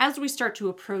Earth. As we start to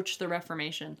approach the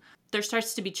Reformation, there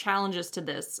starts to be challenges to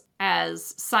this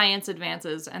as science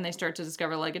advances and they start to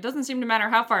discover, like, it doesn't seem to matter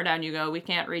how far down you go, we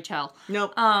can't reach hell.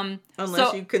 Nope.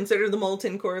 Unless you consider the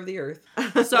molten core of the Earth.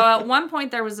 So at one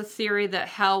point there was a theory that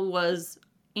hell was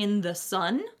in the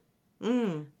sun.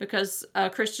 Because a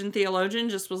Christian theologian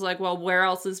just was like, well, where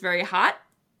else is very hot?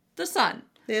 The sun.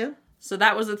 Yeah. So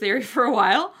that was a theory for a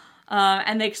while.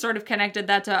 And they sort of connected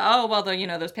that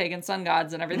to, those pagan sun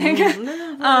gods and everything.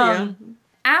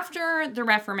 After the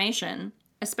Reformation,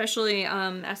 especially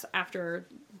after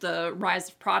the rise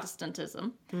of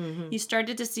Protestantism, you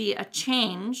started to see a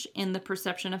change in the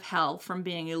perception of hell from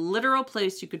being a literal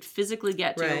place you could physically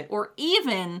get to, or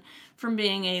even from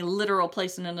being a literal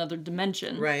place in another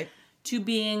dimension. Right. To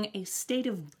being a state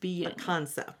of being. A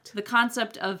concept. The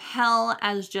concept of hell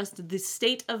as just the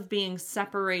state of being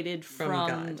separated from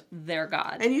God. Their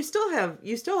God. And you still have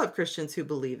Christians who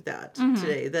believe that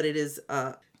today, that it is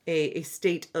a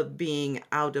state of being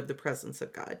out of the presence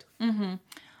of God.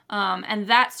 And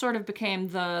that sort of became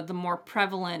the more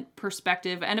prevalent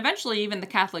perspective. And eventually even the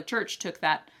Catholic Church took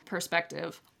that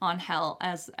perspective on hell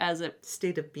as a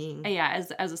state of being. Yeah,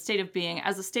 as a state of being,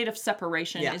 as a state of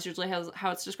separation is usually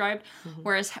how it's described.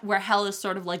 Whereas where hell is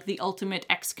sort of like the ultimate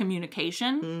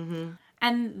excommunication.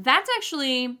 And that's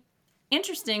actually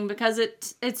interesting because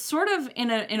it sort of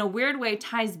in a weird way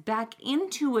ties back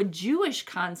into a Jewish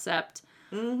concept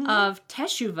of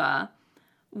teshuvah,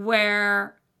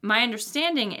 where my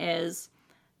understanding is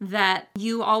that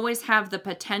you always have the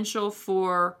potential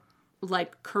for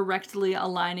like correctly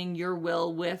aligning your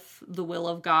will with the will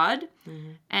of God,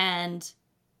 and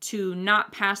to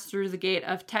not pass through the gate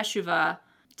of teshuvah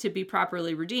to be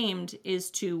properly redeemed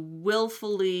is to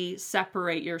willfully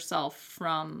separate yourself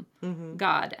from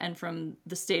God and from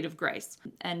the state of grace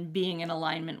and being in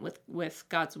alignment with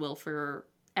God's will for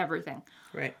everything.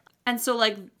 Right. And so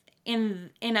like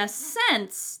in a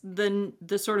sense,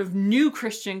 the sort of new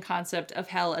Christian concept of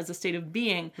hell as a state of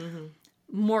being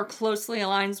more closely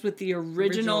aligns with the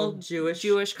original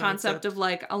Jewish concept of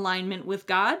like alignment with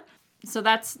God. So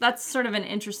that's sort of an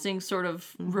interesting sort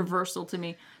of reversal to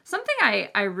me. Something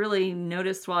I really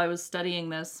noticed while I was studying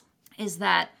this is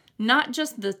that not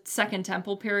just the Second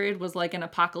Temple period was like an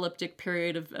apocalyptic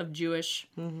period of Jewish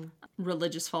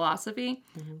religious philosophy,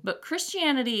 but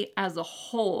Christianity as a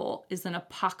whole is an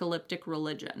apocalyptic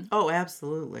religion. Oh,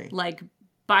 absolutely. Like,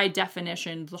 by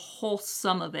definition, the whole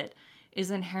sum of it is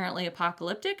inherently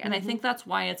apocalyptic, and I think that's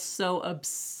why it's so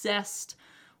obsessed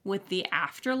with the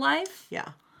afterlife. Yeah.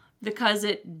 Because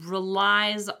it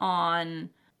relies on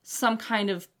some kind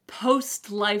of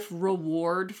post-life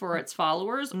reward for its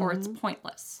followers, or it's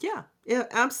pointless. Yeah,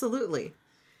 absolutely.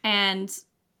 And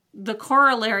the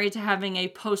corollary to having a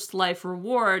post-life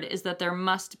reward is that there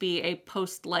must be a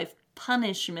post-life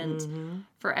punishment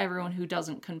for everyone who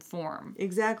doesn't conform.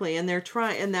 Exactly. And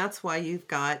and that's why you've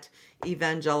got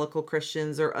evangelical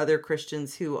Christians or other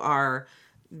Christians who are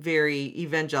very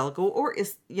evangelical, or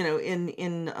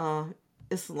in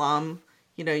Islam,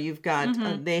 you've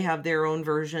got they have their own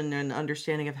version and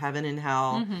understanding of heaven and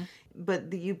hell,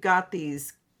 but you've got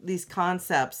these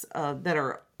concepts that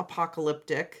are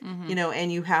apocalyptic,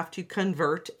 and you have to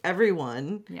convert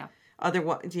everyone. Yeah.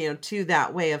 Otherwise, to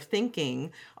that way of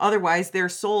thinking. Otherwise, their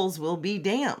souls will be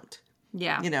damned.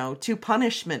 Yeah. To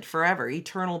punishment forever,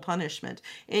 eternal punishment.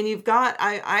 And you've got,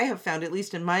 I have found, at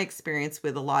least in my experience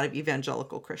with a lot of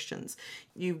evangelical Christians,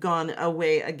 you've gone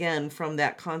away again from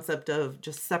that concept of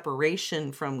just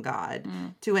separation from God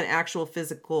to an actual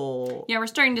physical we're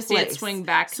starting to see it swing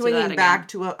back to that again. Back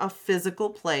to a physical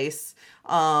place,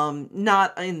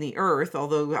 not in the earth,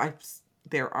 although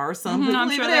there are some who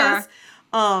believe it is.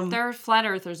 There are flat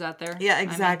earthers out there. Yeah,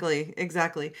 exactly.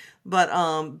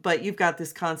 But you've got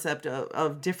this concept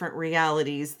of different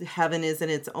realities. Heaven is in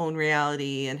its own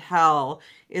reality, and hell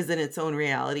is in its own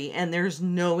reality, and there's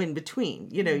no in between.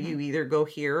 You either go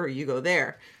here or you go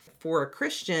there. For a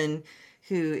Christian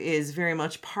who is very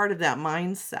much part of that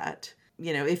mindset,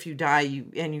 if you die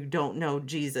and you don't know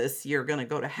Jesus, you're going to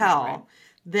go to hell. Right.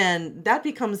 then that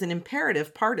becomes an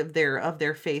imperative part of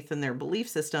their faith and their belief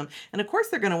system. And of course,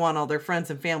 they're going to want all their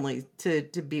friends and family to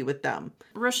be with them.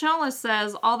 Rochelle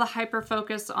says, all the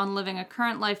hyper-focus on living a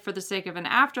current life for the sake of an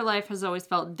afterlife has always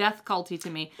felt death culty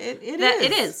to me.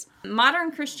 It is.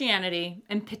 Modern Christianity,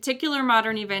 in particular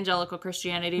modern evangelical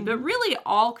Christianity, but really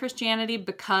all Christianity,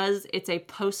 because it's a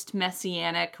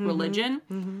post-messianic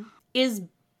religion, is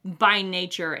by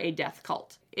nature a death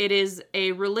cult. It is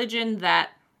a religion that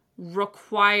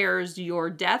requires your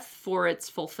death for its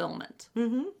fulfillment.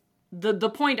 The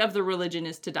point of the religion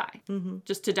is to die,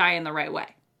 just to die in the right way.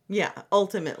 Yeah,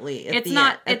 ultimately, it's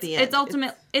not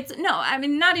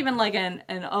even like an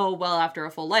after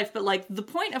a full life, but like the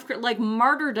point of like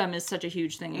martyrdom is such a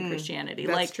huge thing in Christianity.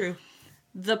 That's like true.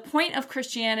 The point of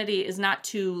Christianity is not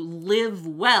to live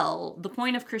well. The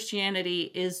point of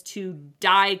Christianity is to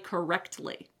die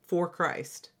correctly. For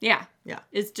Christ. Yeah. Yeah.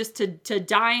 It's just to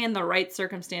die in the right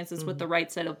circumstances with the right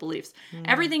set of beliefs.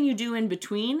 Everything you do in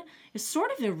between is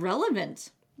sort of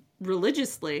irrelevant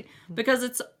religiously because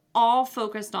it's all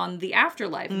focused on the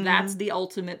afterlife. That's the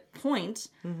ultimate point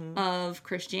of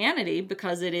Christianity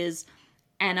because it is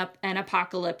an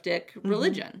apocalyptic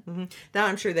religion. Now,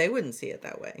 I'm sure they wouldn't see it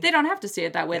that way. They don't have to see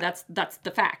it that way. Yeah. That's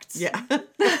the facts. Yeah.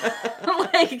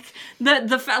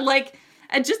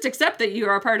 And just accept that you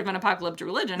are a part of an apocalyptic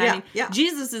religion. I mean,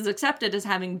 Jesus is accepted as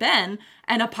having been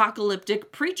an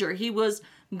apocalyptic preacher. He was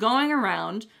going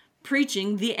around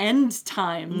preaching the end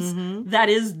times. That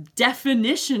is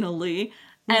definitionally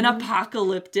an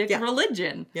apocalyptic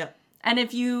religion. Yeah. And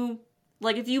if you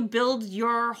build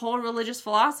your whole religious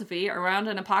philosophy around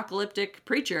an apocalyptic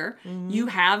preacher, you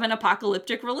have an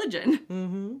apocalyptic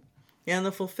religion. And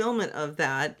the fulfillment of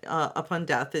that upon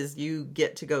death is you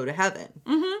get to go to heaven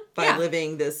by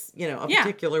living this, a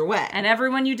particular way. And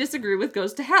everyone you disagree with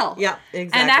goes to hell. Yeah,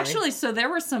 exactly. And actually, so there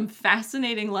were some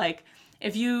fascinating,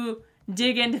 if you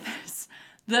dig into this,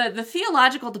 the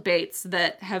theological debates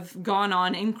that have gone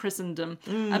on in Christendom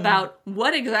about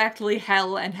what exactly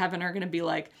hell and heaven are going to be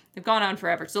like, they've gone on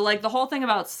forever. So, the whole thing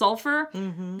about sulfur,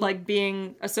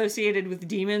 being associated with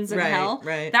demons and hell,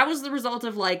 that was the result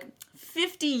of,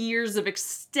 50 years of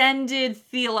extended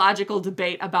theological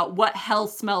debate about what hell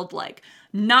smelled like.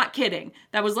 Not kidding.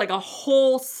 That was a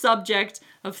whole subject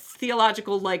of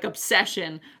theological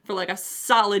obsession for a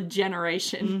solid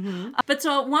generation. But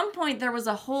so at one point there was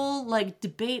a whole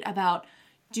debate about,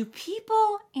 do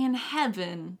people in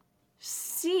heaven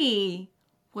see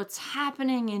what's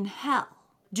happening in hell?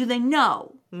 Do they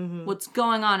know what's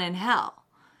going on in hell?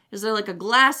 Is there a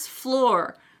glass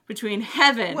floor between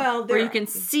heaven where you can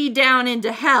see down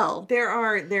into hell? There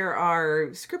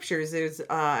are scriptures. There's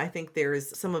I think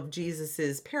there's some of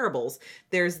Jesus's parables.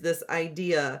 There's this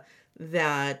idea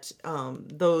that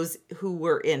those who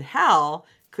were in hell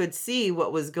could see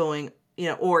what was going,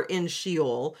 or in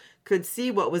Sheol could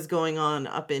see what was going on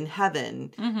up in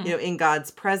heaven, in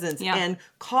God's presence, and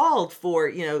called for,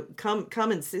 come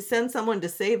and send someone to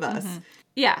save us.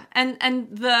 Yeah, and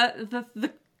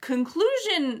the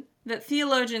conclusion that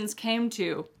theologians came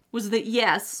to was that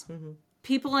yes,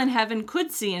 people in heaven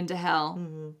could see into hell,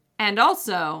 and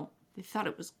also they thought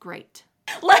it was great.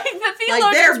 The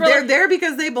theologians they're there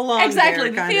because they belong.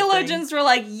 Exactly, there, the theologians were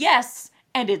yes,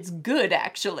 and it's good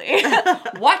actually.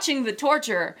 Watching the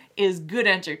torture is good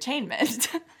entertainment.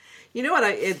 You know what?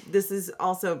 This is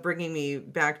also bringing me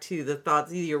back to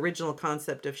the original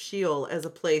concept of Sheol as a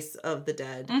place of the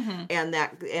dead, and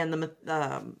the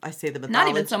mythology. Not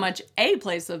even so much a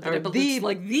place of the dead, but the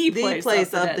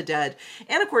place of the dead.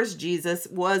 And of course, Jesus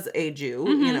was a Jew,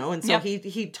 and so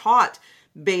he taught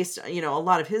based, a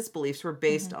lot of his beliefs were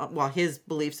based on, his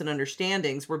beliefs and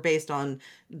understandings were based on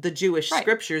the Jewish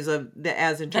scriptures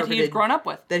as interpreted. That he had grown up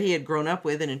with. That he had grown up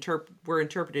with and were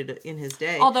interpreted in his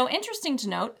day. Although interesting to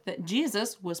note that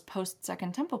Jesus was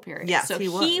post-Second Temple period. Yes, so he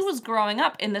was growing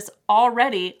up in this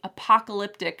already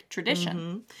apocalyptic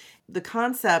tradition. The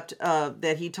concept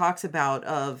that he talks about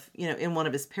of, in one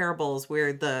of his parables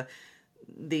where the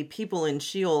people in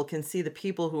Sheol can see the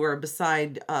people who are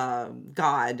beside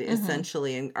God,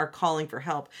 essentially, and are calling for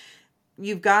help.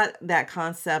 You've got that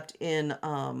concept in,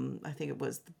 I think it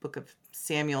was the book of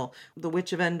Samuel, the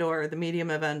witch of Endor, the medium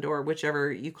of Endor,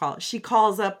 whichever you call it. She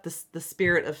calls up the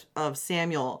spirit of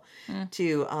Samuel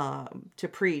to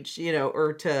preach,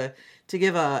 or to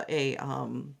give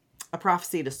a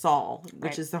prophecy to Saul,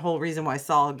 which is the whole reason why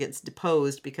Saul gets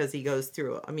deposed, because he goes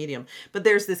through a medium. But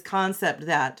there's this concept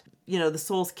that, the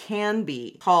souls can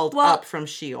be called up from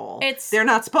Sheol. They're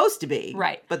not supposed to be.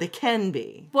 Right. But they can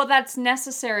be. Well, that's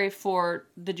necessary for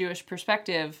the Jewish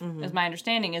perspective, as my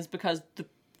understanding is, because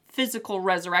physical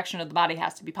resurrection of the body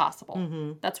has to be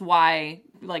possible. That's why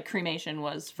like cremation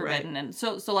was forbidden. And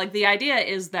so like the idea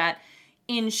is that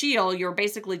in Sheol, you're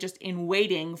basically just in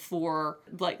waiting for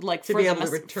like to for be the, able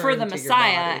to return for the to your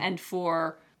Messiah body. and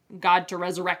for God to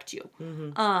resurrect you.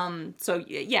 So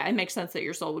yeah, it makes sense that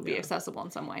your soul would be accessible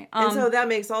in some way. And so that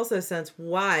makes also sense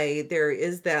why there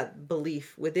is that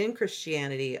belief within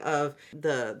Christianity of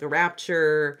the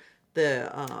rapture,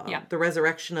 the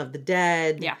resurrection of the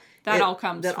dead. Yeah, that all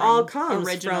comes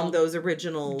from those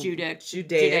original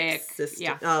Judaic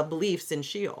beliefs in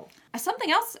Sheol.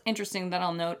 Something else interesting that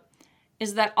I'll note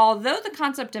is that although the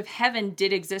concept of heaven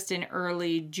did exist in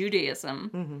early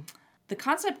Judaism, the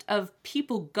concept of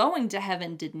people going to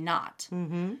heaven did not.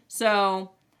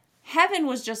 So heaven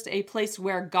was just a place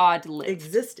where God lived.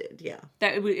 Existed, yeah.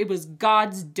 That it was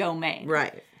God's domain.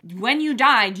 Right. When you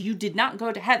died, you did not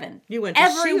go to heaven. You went to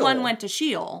Everyone Sheol. went to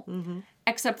Sheol,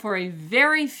 except for a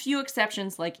very few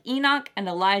exceptions like Enoch and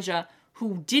Elijah,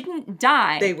 who didn't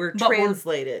die. They were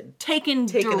translated. Taken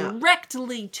up.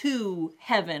 directly to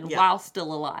heaven while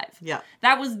still alive. Yeah.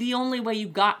 That was the only way you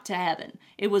got to heaven.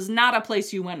 It was not a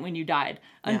place you went when you died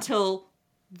until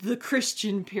the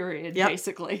Christian period,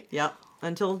 basically. Yep.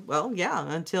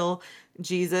 Until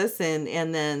Jesus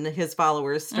and then his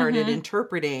followers started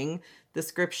interpreting the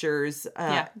scriptures,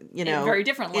 very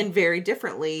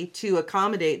differently to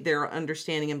accommodate their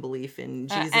understanding and belief in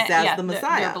Jesus as the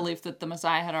Messiah. Their belief that the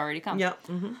Messiah had already come. Yep.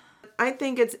 I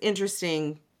think it's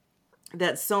interesting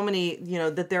that so many,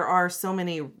 that there are so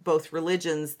many both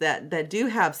religions that do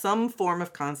have some form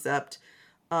of concept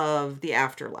of the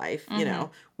afterlife,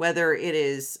 whether it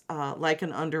is like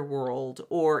an underworld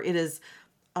or it is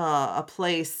a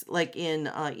place like in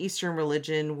Eastern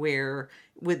religion where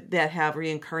that have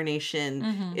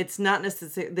reincarnation. It's not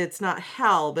necessarily, it's not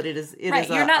hell, but it is.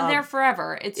 You're not there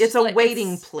forever. It's a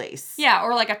waiting place. Yeah,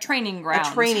 or like a training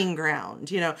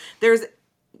ground. There's,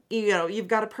 you've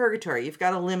got a purgatory, you've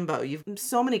got a limbo.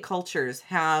 So many cultures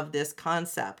have this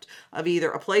concept of either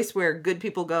a place where good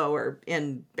people go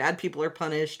and bad people are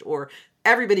punished, or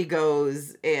everybody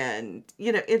goes, and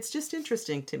it's just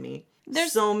interesting to me.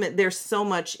 There's so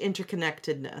much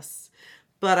interconnectedness.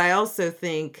 But I also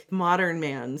think modern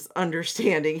man's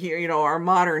understanding here, our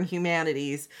modern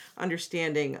humanity's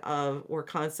understanding of or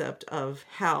concept of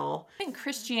hell. I think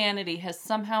Christianity has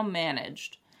somehow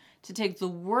managed to take the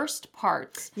worst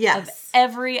parts of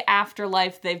every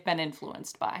afterlife they've been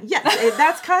influenced by. Yes,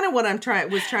 that's kind of what I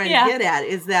was trying to get at,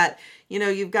 is that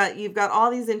you've got all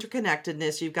these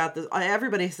interconnectedness. You've got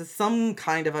everybody has some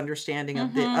kind of understanding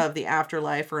of the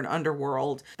afterlife or an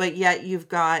underworld, but yet you've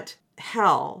got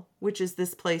hell, which is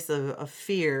this place of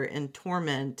fear and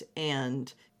torment,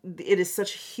 and it is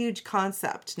such a huge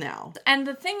concept now. And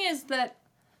the thing is that,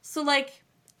 so like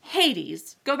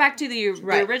Hades, go back to the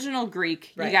original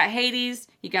Greek. You got Hades,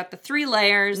 you got the 3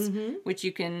 layers, which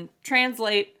you can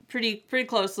translate pretty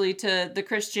closely to the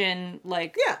Christian,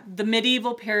 the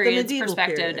medieval period's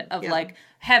perspective of like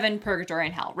heaven, purgatory,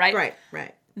 and hell, right?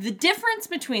 Right. The difference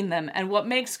between them and what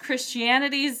makes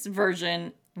Christianity's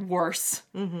version worse,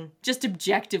 just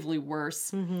objectively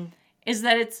worse, is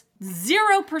that it's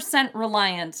 0%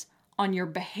 reliant on your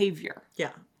behavior.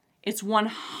 Yeah. It's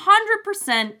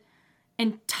 100%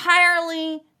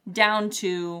 entirely down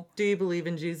to... Do you believe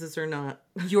in Jesus or not?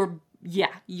 Your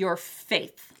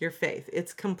faith. Your faith.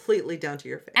 It's completely down to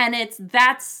your faith. And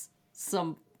that's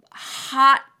some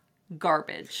hot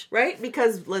garbage. Right?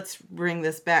 Because let's bring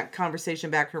this conversation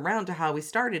back around to how we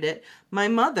started it. My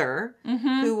mother,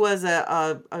 who was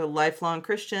a lifelong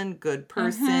Christian, good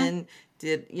person,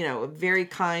 did, very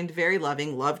kind, very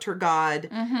loving, loved her God,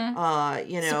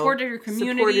 supported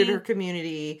her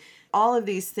community, all of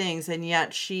these things. And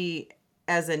yet she,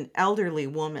 as an elderly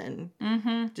woman,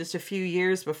 just a few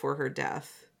years before her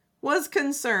death, was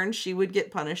concerned she would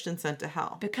get punished and sent to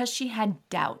hell. Because she had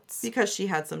doubts. Because she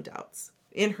had some doubts.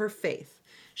 In her faith,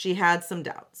 she had some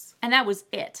doubts. And that was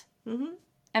it.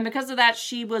 And because of that,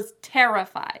 she was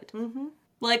terrified.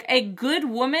 Like, a good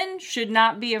woman should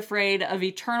not be afraid of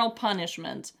eternal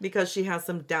punishment. Because she has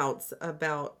some doubts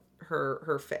about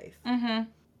her faith.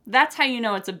 That's how you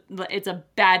know it's a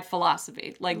bad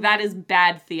philosophy. Like, that is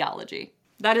bad theology.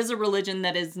 That is a religion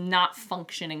that is not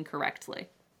functioning correctly.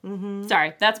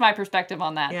 Sorry, that's my perspective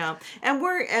on that. Yeah, and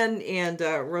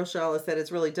Rochelle has said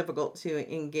it's really difficult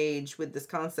to engage with this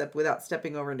concept without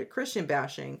stepping over into Christian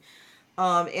bashing.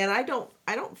 And I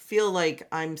don't feel like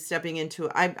I'm stepping into.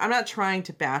 I'm not trying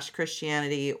to bash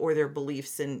Christianity or their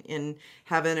beliefs in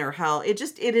heaven or hell. It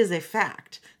is a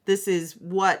fact. This is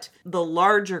what the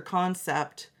larger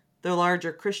concept, the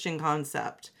larger Christian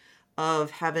concept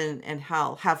of heaven and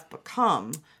hell have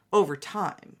become over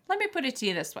time. Let me put it to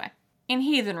you this way. In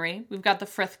heathenry, we've got the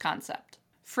Frith concept.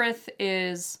 Frith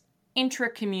is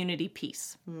intra-community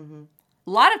peace. Mm-hmm. A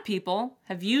lot of people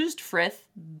have used Frith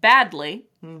badly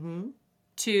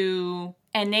to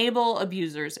enable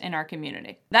abusers in our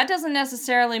community. That doesn't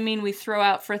necessarily mean we throw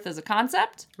out Frith as a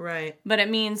concept. Right. But it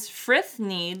means Frith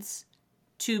needs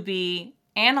to be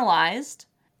analyzed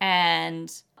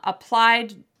and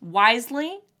applied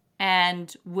wisely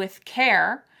and with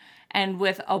care and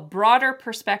with a broader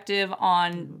perspective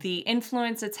on the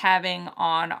influence it's having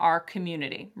on our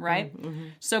community, right? Mm-hmm.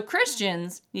 So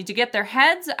Christians need to get their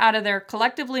heads out of their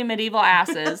collectively medieval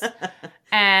asses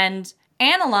and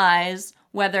analyze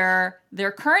whether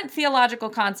their current theological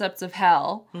concepts of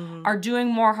hell are doing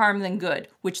more harm than good,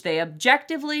 which they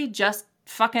objectively just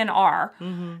fucking are,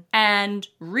 and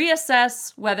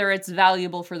reassess whether it's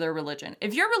valuable for their religion.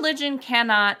 If your religion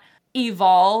cannot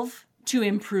evolve to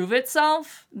improve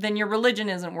itself, then your religion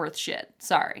isn't worth shit.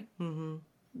 Sorry.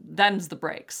 Them's the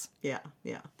breaks. Yeah,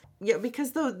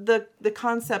 because the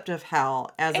concept of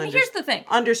hell, as here's the thing.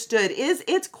 understood, is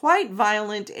it's quite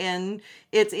violent and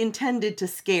it's intended to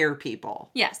scare people.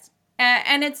 Yes.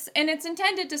 And it's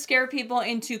intended to scare people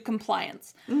into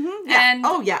compliance. Yeah. And,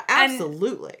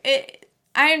 absolutely.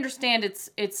 I understand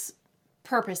its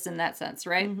purpose in that sense,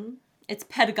 right? Its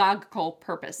pedagogical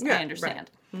purpose, I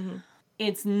understand. Right.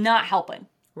 It's not helping.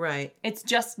 Right. It's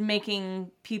just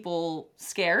making people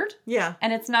scared. Yeah.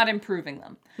 And it's not improving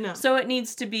them. No. So it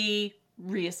needs to be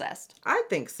reassessed. I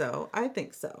think so. And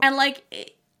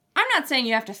I'm not saying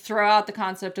you have to throw out the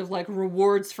concept of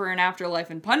rewards for an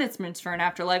afterlife and punishments for an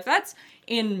afterlife. That's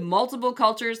in multiple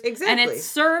cultures. Exactly. And it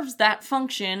serves that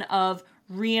function of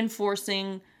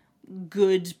reinforcing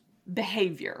good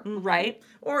behavior, right?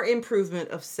 Or improvement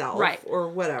of self, right? Or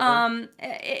whatever.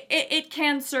 It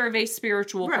can serve a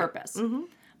spiritual purpose.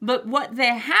 But what they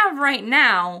have right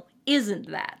now isn't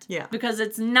that. Yeah. Because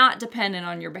it's not dependent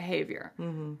on your behavior.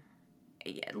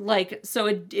 So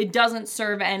it doesn't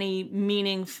serve any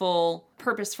meaningful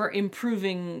purpose for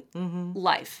improving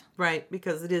life. Right,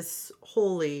 because it is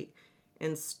wholly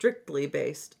and strictly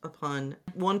based upon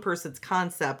one person's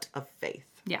concept of faith.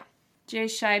 Yeah. Jay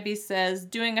Scheibe says,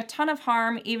 doing a ton of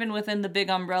harm even within the big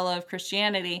umbrella of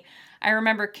Christianity. I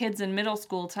remember kids in middle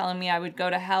school telling me I would go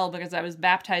to hell because I was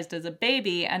baptized as a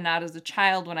baby and not as a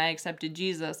child when I accepted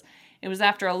Jesus. It was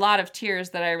after a lot of tears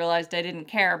that I realized I didn't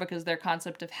care because their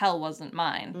concept of hell wasn't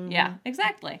mine. Yeah,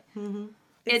 exactly.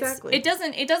 Exactly. It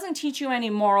doesn't teach you any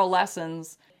moral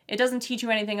lessons. It doesn't teach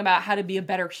you anything about how to be a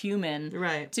better human.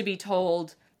 Right. To be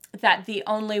told that the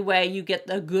only way you get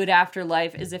a good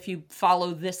afterlife is if you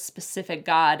follow this specific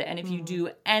God, and if you do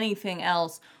anything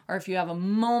else, or if you have a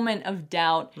moment of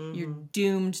doubt, you're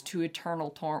doomed to eternal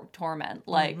torment.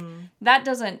 That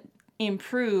doesn't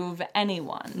improve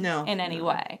anyone in any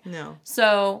way. No.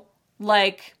 So,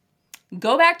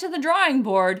 go back to the drawing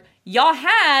board. Y'all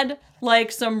had,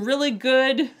 some really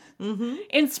good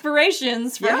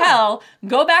inspirations for hell.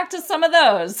 Go back to some of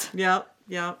those. Yep.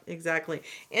 Yeah, exactly.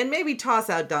 And maybe toss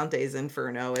out Dante's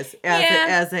Inferno as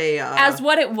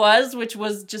what it was, which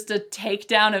was just a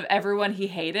takedown of everyone he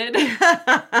hated.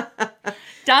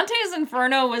 Dante's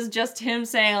Inferno was just him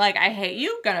saying, I hate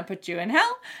you, gonna put you in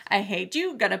hell. I hate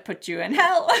you, gonna put you in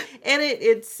hell. And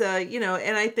it's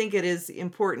and I think it is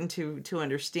important to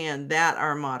understand that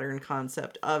our modern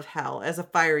concept of hell as a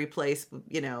fiery place,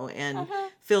 and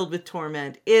filled with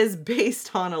torment is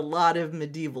based on a lot of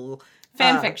medieval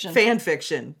fan fiction. Fan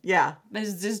fiction, yeah.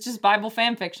 This is just Bible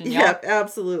fan fiction, y'all. Yep,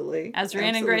 absolutely. As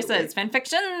Rhiannon and Gray says, fan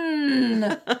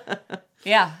fiction.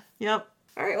 Yeah. Yep.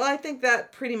 All right, well, I think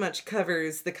that pretty much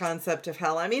covers the concept of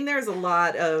hell. I mean, there's a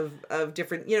lot of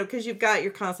different, because you've got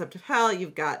your concept of hell,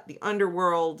 you've got the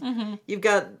underworld, you've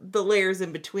got the layers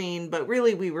in between, but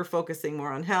really we were focusing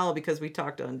more on hell because we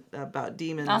talked about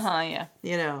demons.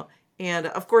 Yeah. And,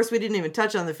 of course, we didn't even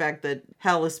touch on the fact that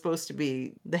hell is supposed to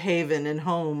be the haven and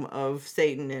home of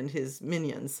Satan and his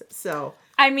minions. So,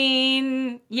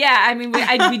 we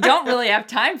don't really have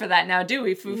time for that now, do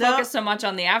we? We focus so much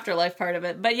on the afterlife part of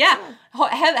it. But,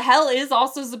 hell is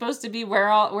also supposed to be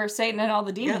where Satan and all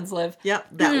the demons live. Yep,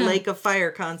 that lake of fire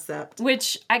concept.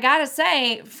 Which, I gotta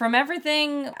say, from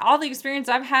everything, all the experience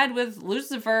I've had with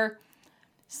Lucifer,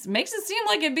 makes it seem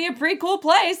like it'd be a pretty cool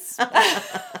place.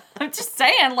 I'm just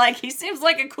saying, he seems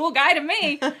like a cool guy to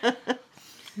me.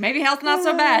 Maybe hell's not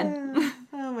so bad.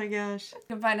 Oh my gosh. You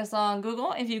can find us on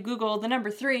Google. If you Google the number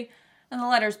 3 and the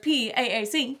letters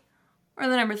PAAC, or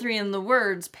the number 3 and the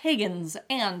words pagans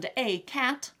and a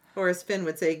cat, Or as Finn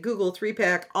would say, Google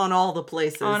 3-pack on all the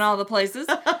places. On all the places.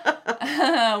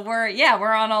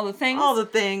 We're on all the things. All the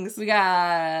things. We got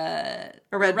a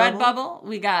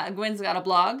Redbubble. Gwen's got a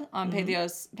blog on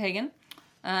Patheos Pagan.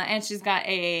 And she's got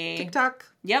a TikTok.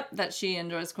 Yep, that she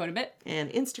enjoys quite a bit. And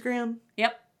Instagram.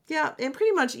 Yep. Yeah, and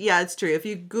pretty much, it's true. If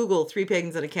you Google 3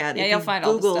 Pagans and a Cat, you'll find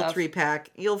all the stuff. Google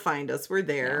 3-pack, you'll find us. We're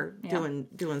there doing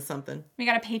something. We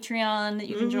got a Patreon that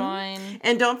you can join.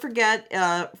 And don't forget,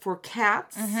 for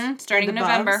cats, starting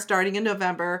in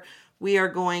November, we are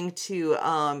going to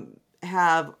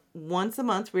have once a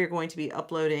month. We are going to be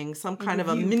uploading some kind of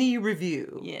a mini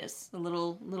review. Yes, a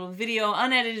little video,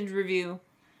 unedited review,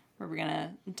 where we're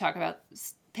gonna talk about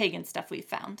pagan stuff we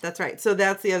found. That's right. So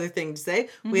that's the other thing to say.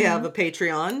 We have a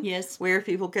Patreon. Yes. Where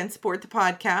people can support the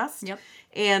podcast. Yep.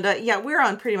 And we're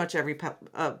on pretty much every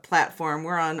platform.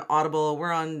 We're on Audible.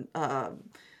 We're on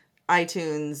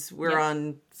iTunes. We're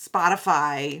on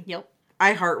Spotify. Yep.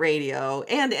 iHeartRadio.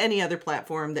 And any other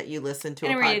platform that you listen to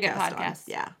Anywhere a podcast you get podcasts.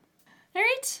 on. Yeah. All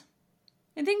right.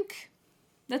 I think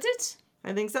that's it.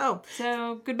 I think so.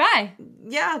 So, goodbye.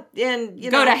 Yeah. And,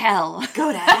 go to hell.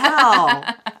 Go to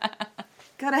hell.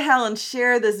 Go to hell and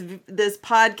share this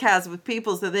podcast with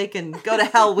people so they can go to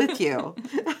hell with you.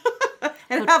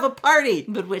 And have a party.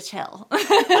 But which hell?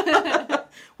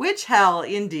 Which hell,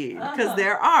 indeed. Because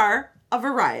there are a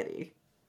variety.